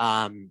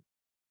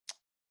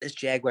 This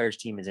Jaguars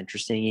team is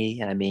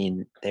interesting. I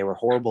mean, they were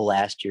horrible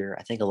last year.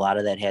 I think a lot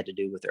of that had to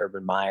do with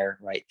Urban Meyer,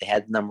 right? They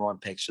had the number 1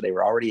 pick, so they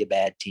were already a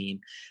bad team.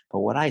 But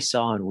what I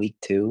saw in week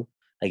 2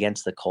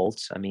 against the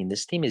Colts, I mean,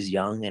 this team is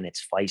young and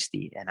it's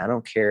feisty. And I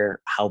don't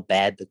care how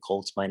bad the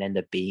Colts might end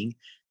up being,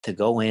 to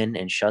go in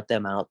and shut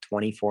them out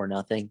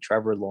 24-0.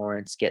 Trevor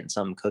Lawrence getting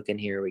something cooking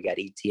here. We got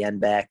ETN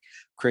back.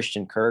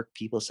 Christian Kirk,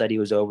 people said he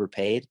was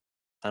overpaid.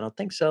 I don't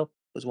think so.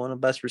 Was one of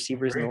the best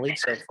receivers in the league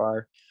so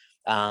far.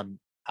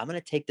 I'm going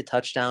to take the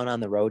touchdown on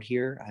the road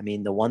here. I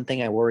mean, the one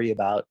thing I worry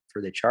about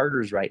for the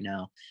Chargers right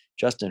now,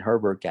 Justin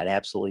Herbert got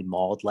absolutely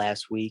mauled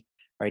last week,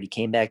 right? He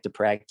came back to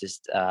practice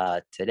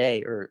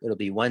today, or it'll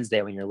be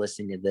Wednesday when you're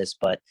listening to this.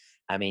 But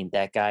I mean,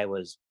 that guy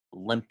was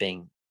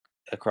limping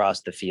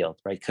across the field,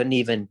 right? Couldn't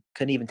even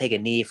take a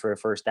knee for a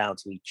first down.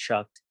 So he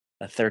chucked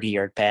a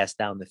 30-yard pass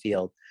down the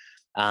field.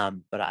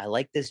 But I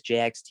like this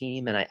Jags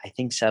team, and I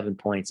think 7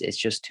 points, it's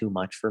just too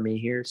much for me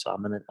here. So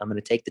I'm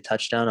gonna take the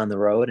touchdown on the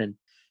road, and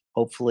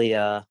hopefully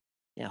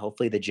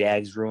the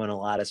Jags ruin a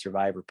lot of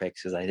survivor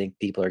picks, because I think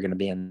people are going to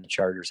be in the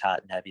Chargers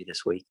hot and heavy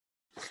this week.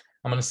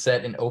 I'm going to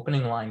set an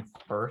opening line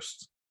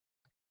first.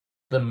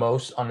 The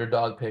most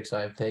underdog picks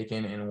I've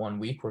taken in 1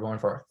 week. We're going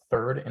for our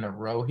third in a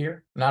row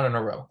here. Not in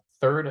a row.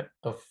 Third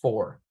of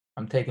 4.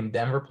 I'm taking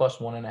Denver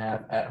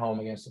 +1.5 at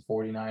home against the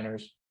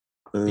 49ers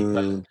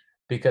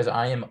because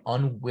I am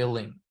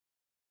unwilling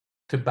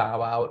to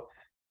bow out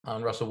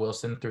on Russell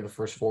Wilson through the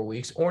first 4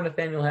 weeks, or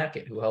Nathaniel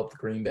Hackett, who helped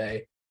Green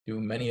Bay do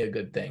many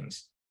good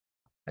things.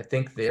 I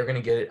think they're going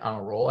to get it on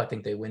a roll. I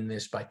think they win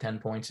this by 10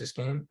 points this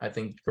game. I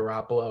think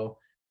Garoppolo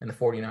and the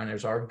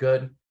 49ers are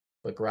good,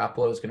 but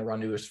Garoppolo is going to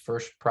run into his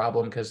first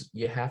problem, because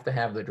you have to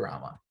have the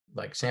drama.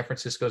 Like San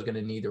Francisco is going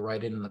to need to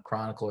write it in the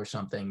Chronicle or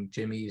something.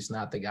 Jimmy's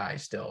not the guy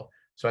still.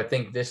 So I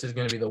think this is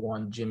going to be the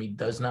one Jimmy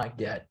does not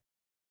get.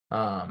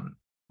 A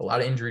lot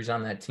of injuries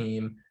on that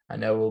team. I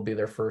know it will be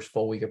their first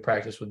full week of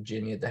practice with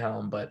Jimmy at the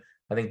helm, but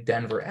I think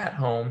Denver at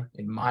home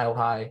in Mile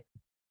High,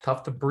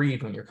 tough to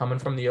breathe when you're coming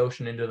from the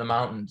ocean into the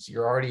mountains.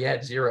 You're already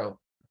at 0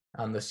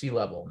 on the sea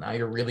level. Now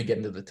you're really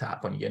getting to the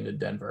top when you get into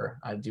Denver.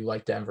 I do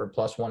like Denver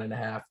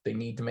 +1.5. They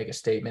need to make a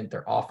statement.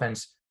 Their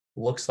offense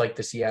looks like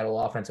the Seattle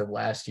offense of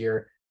last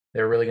year.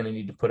 They're really going to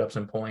need to put up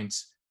some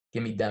points.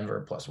 Give me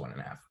Denver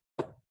 +1.5.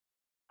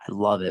 I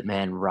love it,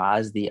 man.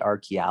 Roz, the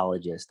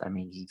archaeologist. I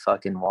mean, he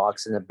fucking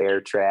walks in the bear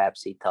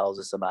traps. He tells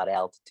us about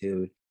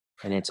altitude,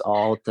 and it's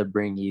all to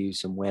bring you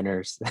some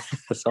winners.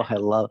 So I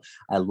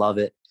love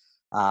it.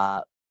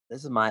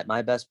 This is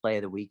my best play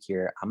of the week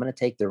here. I'm going to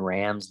take the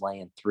Rams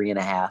laying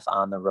 3.5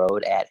 on the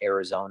road at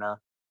Arizona.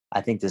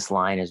 I think this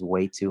line is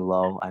way too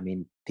low. I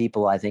mean,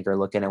 people, I think, are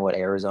looking at what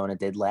Arizona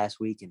did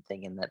last week and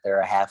thinking that they're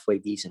a halfway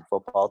decent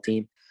football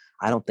team.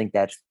 I don't think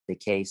that's the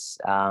case.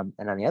 And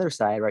on the other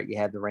side, right, you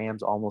have the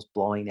Rams almost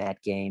blowing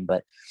that game,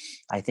 but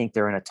I think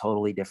they're in a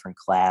totally different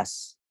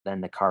class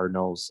than the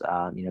Cardinals,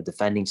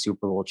 defending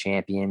Super Bowl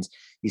champions.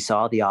 You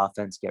saw the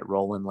offense get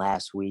rolling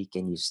last week,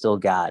 and you still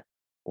got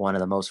one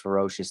of the most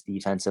ferocious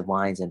defensive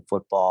lines in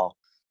football.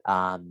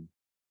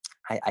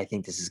 I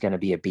think this is going to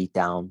be a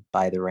beatdown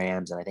by the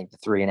Rams, and I think the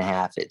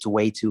 3.5, it's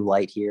way too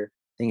light here.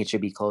 I think it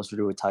should be closer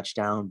to a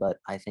touchdown, but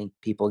I think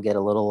people get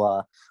a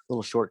little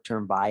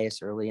short-term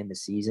bias early in the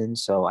season.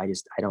 So I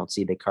don't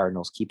see the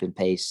Cardinals keeping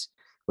pace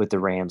with the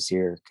Rams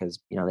here because,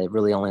 they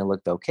really only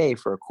looked okay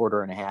for a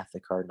quarter and a half, the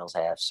Cardinals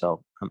have.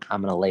 So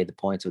I'm going to lay the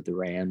points with the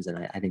Rams,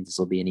 and I think this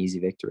will be an easy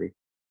victory.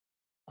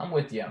 I'm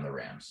with you on the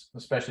Rams,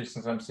 especially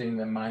since I'm seeing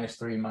them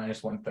 -3,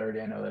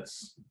 -130. I know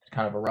that's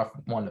kind of a rough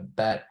one to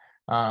bet.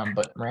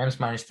 But Rams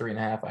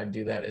 -3.5, I'd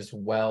do that as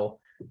well.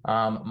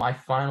 My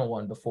final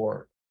one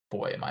before,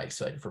 boy, am I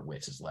excited for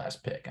Witz's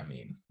last pick. I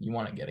mean, you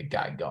want to get a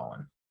guy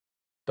going.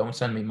 Don't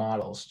send me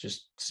models.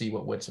 Just see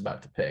what Witt's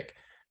about to pick.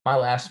 My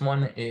last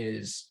one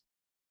is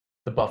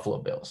the Buffalo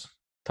Bills.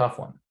 Tough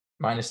one.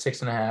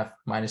 -6.5,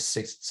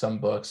 -6 some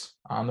books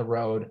on the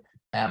road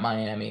at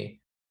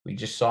Miami. We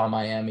just saw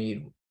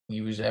Miami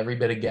use every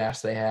bit of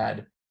gas they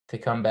had to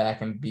come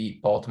back and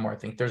beat Baltimore. I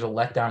think there's a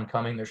letdown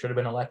coming. There should have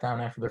been a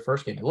letdown after their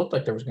first game. It looked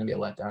like there was going to be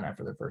a letdown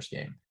after their first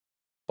game.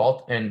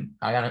 And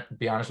I got to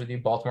be honest with you,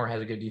 Baltimore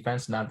has a good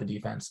defense, not the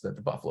defense that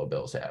the Buffalo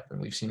Bills have.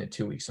 And we've seen it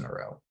 2 weeks in a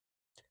row.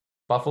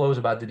 Buffalo is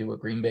about to do what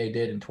Green Bay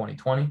did in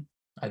 2020.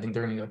 I think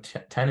they're going to go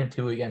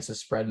 10-2 against the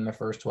spread in the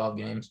first 12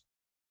 games.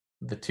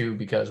 The two,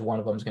 because one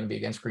of them is going to be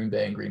against Green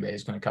Bay, and Green Bay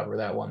is going to cover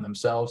that one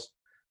themselves.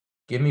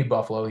 Give me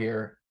Buffalo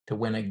here to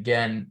win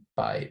again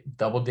by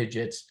double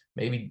digits,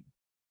 maybe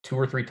 2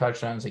 or 3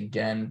 touchdowns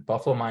again.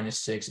 Buffalo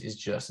 -6 is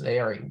just, they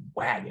are a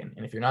wagon.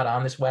 And if you're not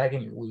on this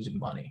wagon, you're losing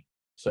money.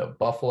 So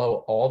Buffalo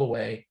all the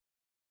way.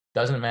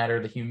 Doesn't matter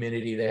the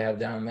humidity they have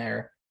down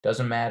there.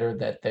 Doesn't matter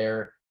that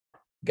they're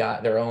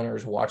got their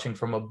owners watching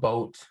from a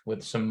boat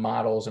with some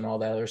models and all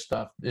that other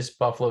stuff. This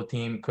Buffalo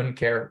team couldn't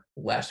care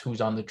less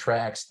who's on the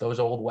tracks. Those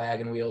old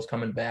wagon wheels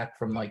coming back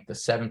from like the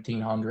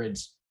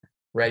 1700s,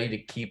 ready to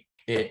keep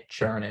it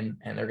churning,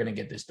 and they're going to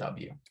get this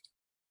W.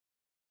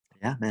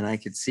 Yeah, man, I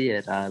could see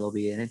it. It'll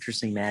be an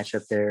interesting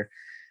matchup there.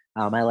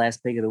 My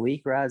last pick of the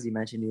week, Roz, you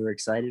mentioned you were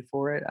excited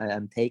for it.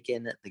 I'm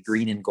taking the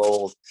green and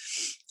gold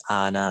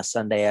on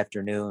Sunday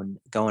afternoon,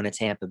 going to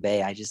Tampa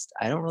Bay. I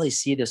don't really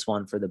see this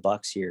one for the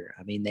Bucs here.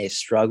 I mean, they've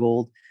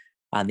struggled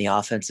on the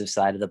offensive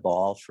side of the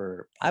ball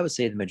for, I would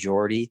say, the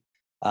majority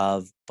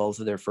of both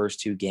of their first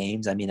 2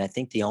 games. I mean, I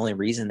think the only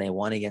reason they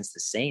won against the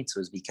Saints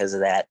was because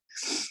of that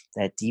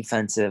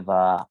defensive,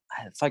 I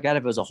forgot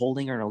if it was a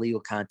holding or an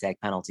illegal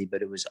contact penalty,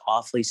 but it was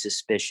awfully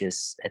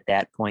suspicious at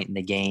that point in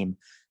the game.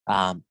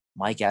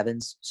 Mike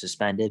Evans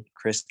suspended,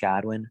 Chris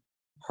Godwin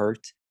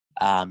hurt.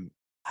 I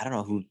don't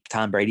know who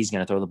Tom Brady's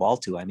going to throw the ball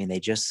to. I mean,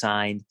 they just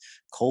signed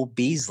Cole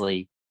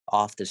Beasley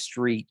off the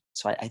street.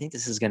 So I think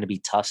this is going to be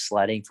tough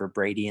sledding for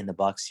Brady and the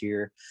Bucs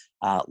here.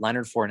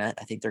 Leonard Fournette,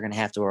 I think they're going to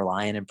have to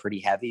rely on him pretty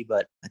heavy.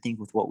 But I think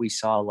with what we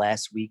saw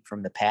last week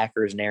from the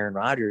Packers and Aaron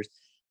Rodgers,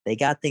 they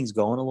got things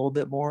going a little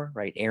bit more,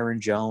 right? Aaron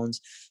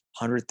Jones,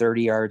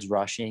 130 yards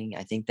rushing.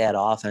 I think that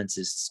offense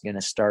is going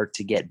to start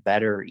to get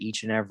better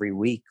each and every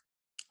week,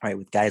 right?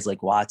 With guys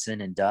like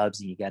Watson and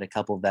Dubs, and you got a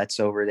couple of vets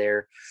over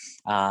there.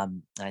 I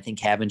think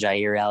having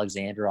Jair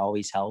Alexander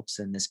always helps.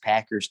 And this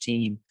Packers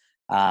team,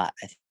 I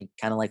think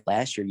kind of like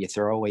last year, you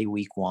throw away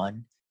week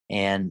 1.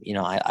 And,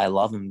 I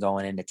love them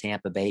going into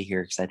Tampa Bay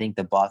here because I think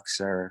the Bucs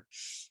are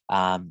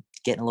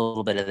getting a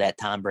little bit of that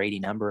Tom Brady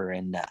number.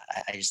 And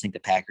I just think the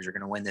Packers are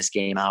going to win this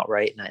game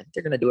outright. And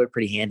they're going to do it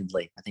pretty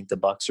handedly. I think the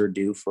Bucs are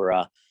due for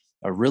a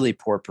really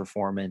poor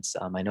performance.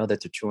 I know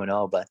that they're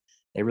 2-0, but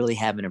they really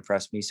haven't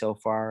impressed me so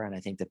far. And I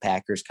think the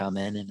Packers come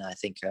in, and I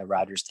think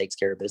Rodgers takes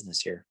care of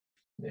business here.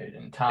 Dude,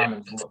 and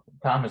Tom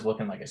is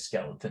looking like a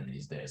skeleton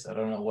these days. I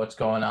don't know what's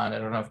going on. I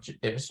don't know if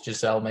it's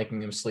Giselle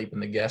making him sleep in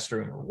the guest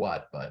room or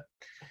what, but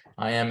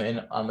I am in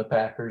on the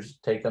Packers.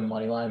 Take them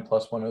money line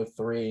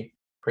 +103,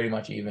 pretty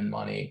much even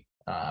money.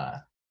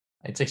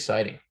 It's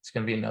exciting. It's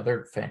going to be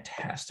another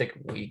fantastic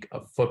week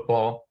of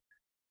football,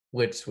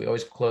 which we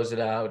always close it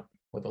out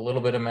with a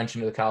little bit of mention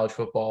to the college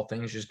football.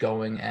 Things just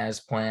going as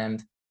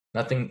planned.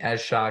 Nothing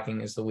as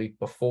shocking as the week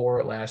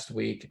before last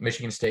week.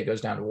 Michigan State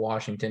goes down to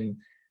Washington.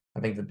 I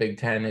think the Big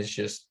Ten is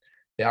just,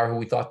 they are who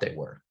we thought they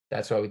were.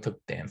 That's why we took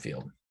the damn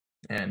field.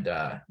 And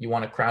you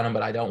want to crown them,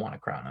 but I don't want to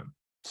crown them.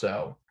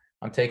 So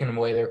I'm taking them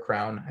away their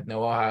crown. I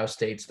know Ohio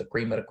State's the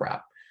cream of the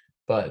crop,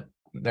 but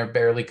they're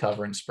barely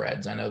covering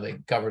spreads. I know they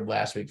covered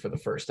last week for the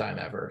first time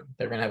ever.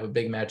 They're going to have a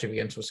big matchup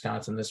against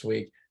Wisconsin this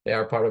week. They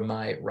are part of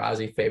my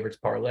Rozzy Favorites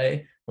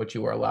Parlay, which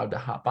you are allowed to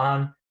hop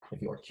on.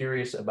 If you're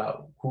curious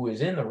about who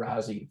is in the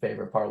Rozzy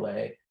Favorite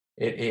Parlay,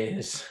 it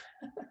is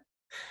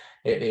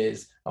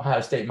Ohio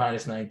State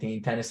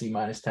 -19, Tennessee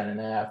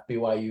 -10.5,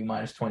 BYU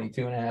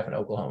 -22.5, and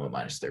Oklahoma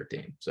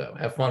 -13. So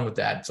have fun with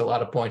that. It's a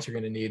lot of points you're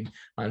going to need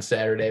on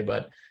Saturday,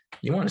 but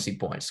you want to see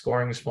points.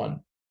 Scoring is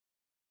fun.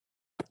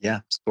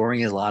 Yeah,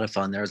 scoring is a lot of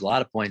fun. There was a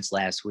lot of points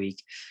last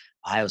week.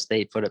 Ohio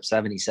State put up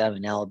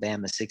 77,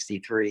 Alabama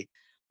 63.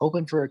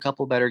 Hoping for a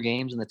couple better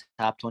games in the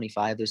top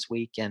 25 this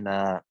week. And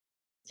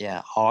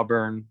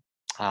Auburn,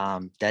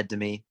 dead to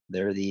me.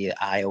 They're the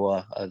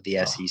Iowa of the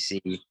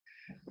SEC.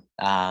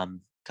 Couple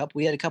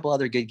we had a couple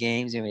other good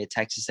games. We had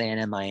Texas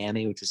A&M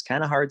Miami, which was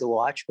kind of hard to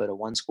watch, but a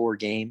 1-score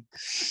game.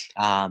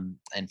 And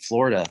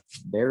Florida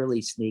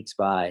barely sneaks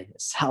by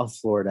South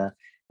Florida.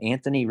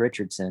 Anthony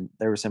Richardson,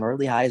 there was some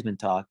early Heisman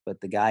talk,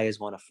 but the guy is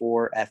one of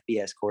 4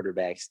 FBS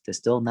quarterbacks to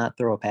still not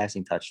throw a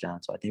passing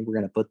touchdown. So I think we're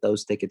going to put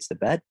those tickets to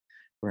bed.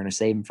 We're going to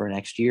save them for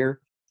next year.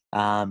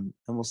 And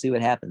we'll see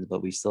what happens,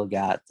 but we still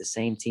got the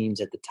same teams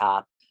at the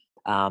top.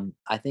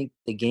 I think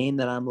the game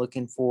that I'm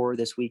looking for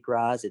this week,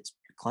 Roz, it's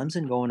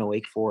Clemson going to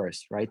Wake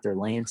Forest, right? They're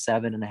laying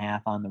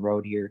 7.5 on the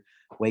road here.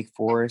 Wake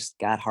Forest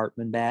got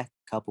Hartman back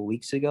a couple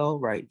weeks ago,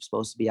 right?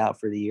 Supposed to be out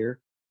for the year.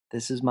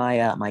 This is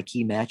my my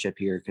key matchup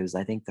here because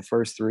I think the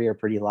first 3 are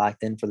pretty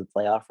locked in for the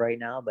playoff right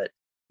now. But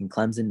can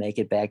Clemson make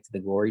it back to the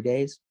glory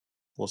days?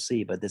 We'll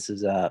see. But this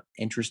is a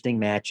interesting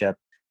matchup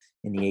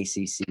in the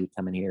ACC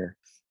coming here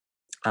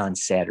on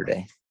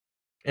Saturday.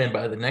 And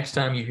by the next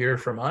time you hear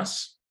from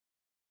us,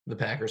 the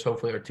Packers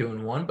hopefully are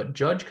 2-1, but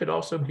Judge could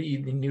also be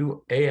the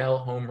new AL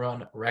home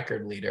run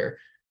record leader.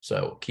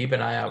 So keep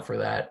an eye out for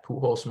that.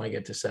 Pujols might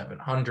get to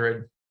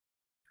 700.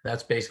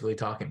 That's basically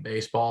talking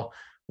baseball,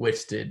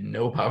 which did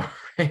no power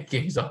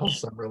rankings all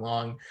summer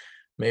long.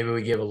 Maybe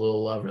we give a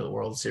little love to the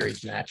World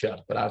Series matchup,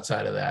 but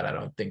outside of that, I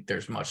don't think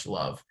there's much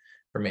love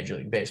for Major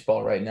League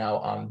Baseball right now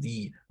on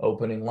the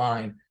opening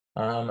line.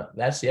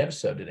 That's the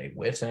episode today.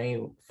 Wits,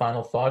 any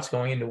final thoughts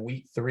going into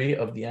week 3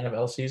 of the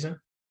NFL season?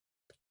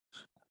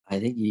 I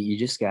think you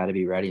just got to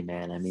be ready,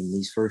 man. I mean,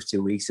 these first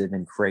 2 weeks have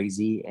been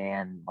crazy.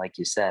 And like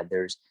you said,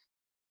 there's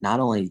not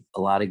only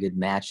a lot of good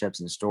matchups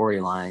and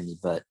storylines,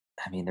 but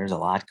I mean, there's a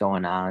lot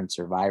going on.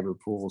 Survivor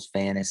pools,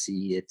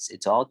 fantasy,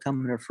 it's all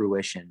coming to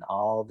fruition.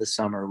 All the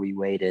summer we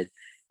waited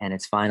and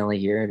it's finally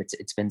here. And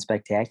it's been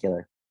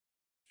spectacular.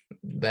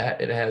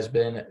 That it has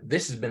been.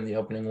 This has been the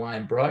opening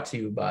line brought to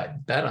you by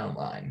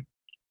BetOnline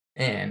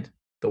and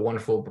the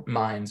wonderful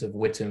minds of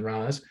Wits and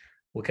Roz.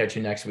 We'll catch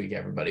you next week,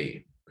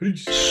 everybody.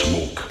 Peace.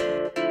 Smoke.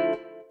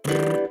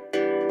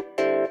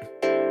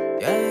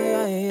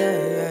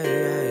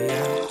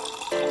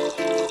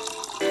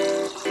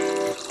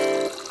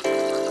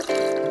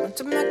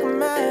 To make a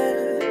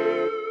man.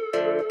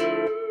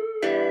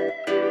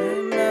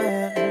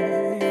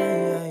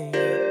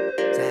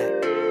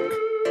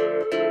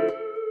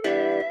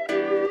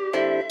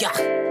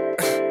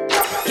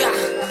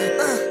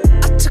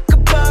 I took a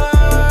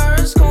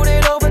bird,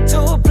 scooted over to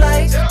a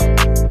place.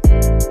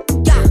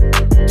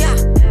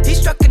 He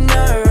struck a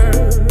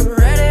nerve,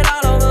 read it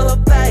all over the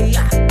face. I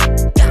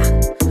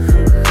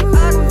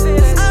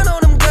know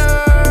them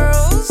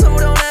girls who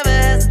don't ever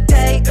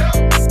hesitate.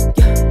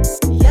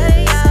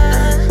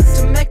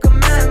 To make a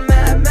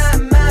man,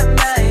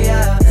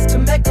 to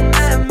make a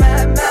man,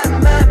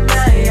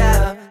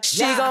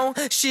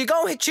 she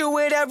gon' hit you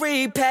with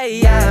every pay.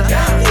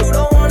 You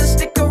don't wanna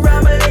stick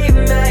around, believe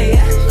me.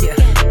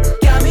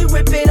 Got me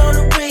ripping on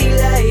the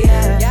relay.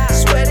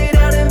 Sweating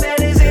out in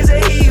Venice is a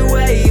heat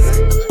wave.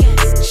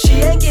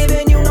 She ain't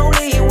giving you no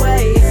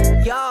leeway.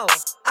 Yo,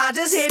 I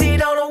just hit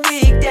it on a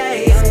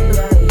weekday.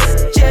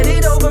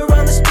 Jetted over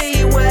on the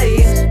speedway.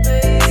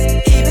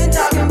 Even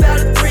talking about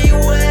a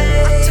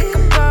 3-way. I took a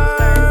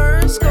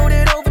bird,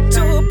 scooted over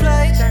to a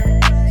place.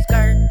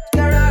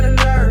 Skirt out of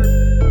nerve.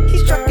 He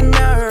struck a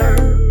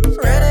nerve,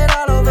 read it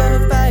all over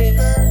her face.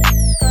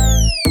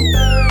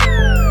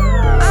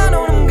 I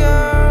know them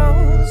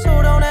girls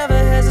who don't ever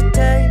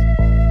hesitate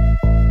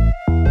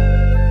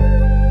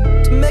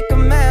to make a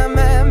man,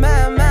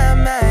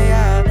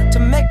 to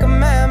make a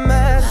man.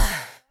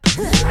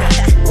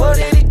 What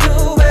did he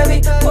do,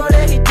 baby? What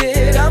did he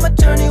did? I'ma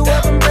turn you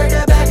up and bring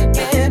that back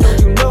again. Don't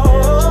you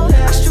know?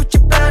 I shoot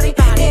your body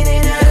in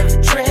and out of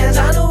the trance.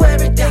 I know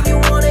everything you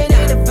wanted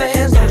in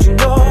advance. Don't you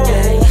know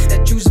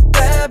that you's a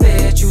bad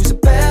bitch, you's a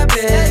bad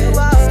bitch,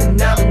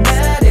 and I'm an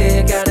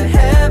addict, gotta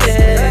have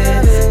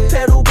it.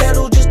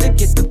 Pedal just to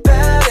get the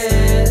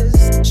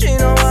baddest. She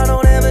know I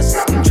don't ever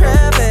sit in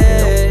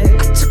traffic.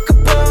 I took a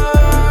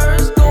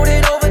bird,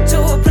 scooted over to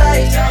a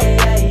place.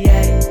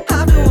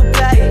 I blew a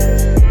play.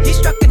 He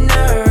struck a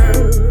nerve,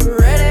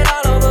 read it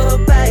all over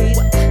her face.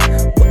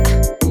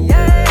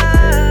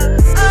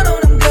 I know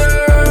them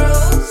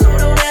girls who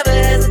don't ever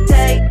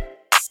hesitate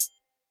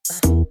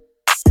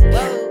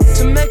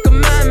to make a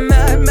man,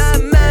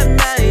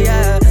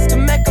 to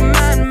make a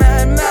man,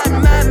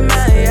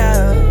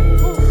 yeah.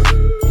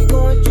 She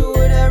gon' hit you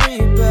with every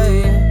pay.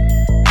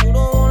 You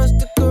don't wanna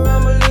stick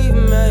around, believe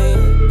me.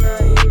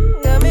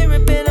 Got me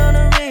ripping on a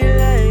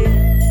relay.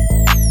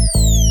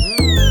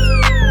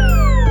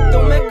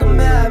 Don't make a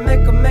mad,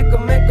 make a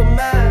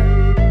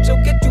mad.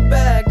 She'll get you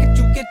back, get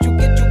you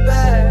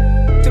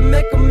back. To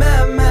make a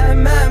man,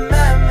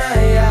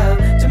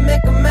 yeah. To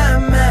make a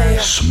man,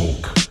 yeah.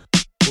 Smoke.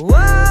 Whoa,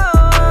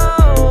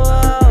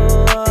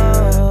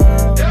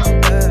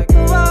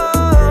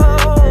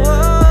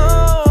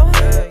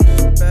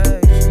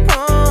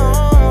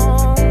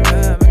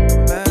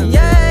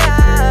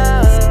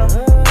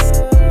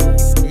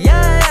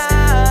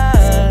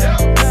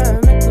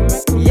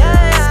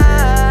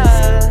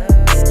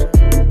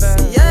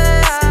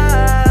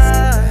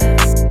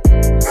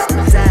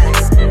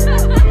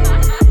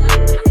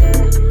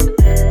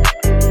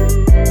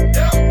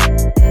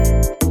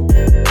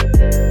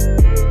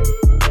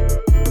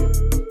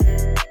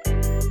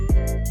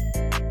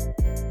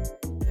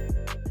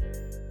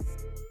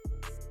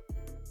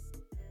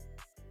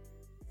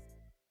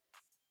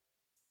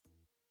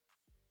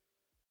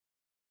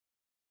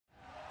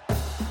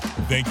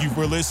 Thank you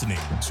for listening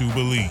to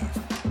Believe.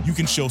 You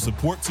can show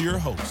support to your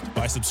host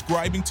by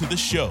subscribing to the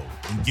show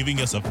and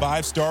giving us a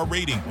 5-star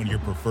rating on your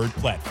preferred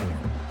platform.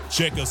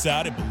 Check us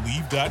out at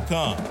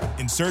Believe.com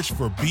and search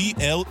for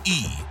BLEAV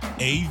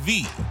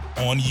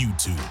on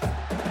YouTube.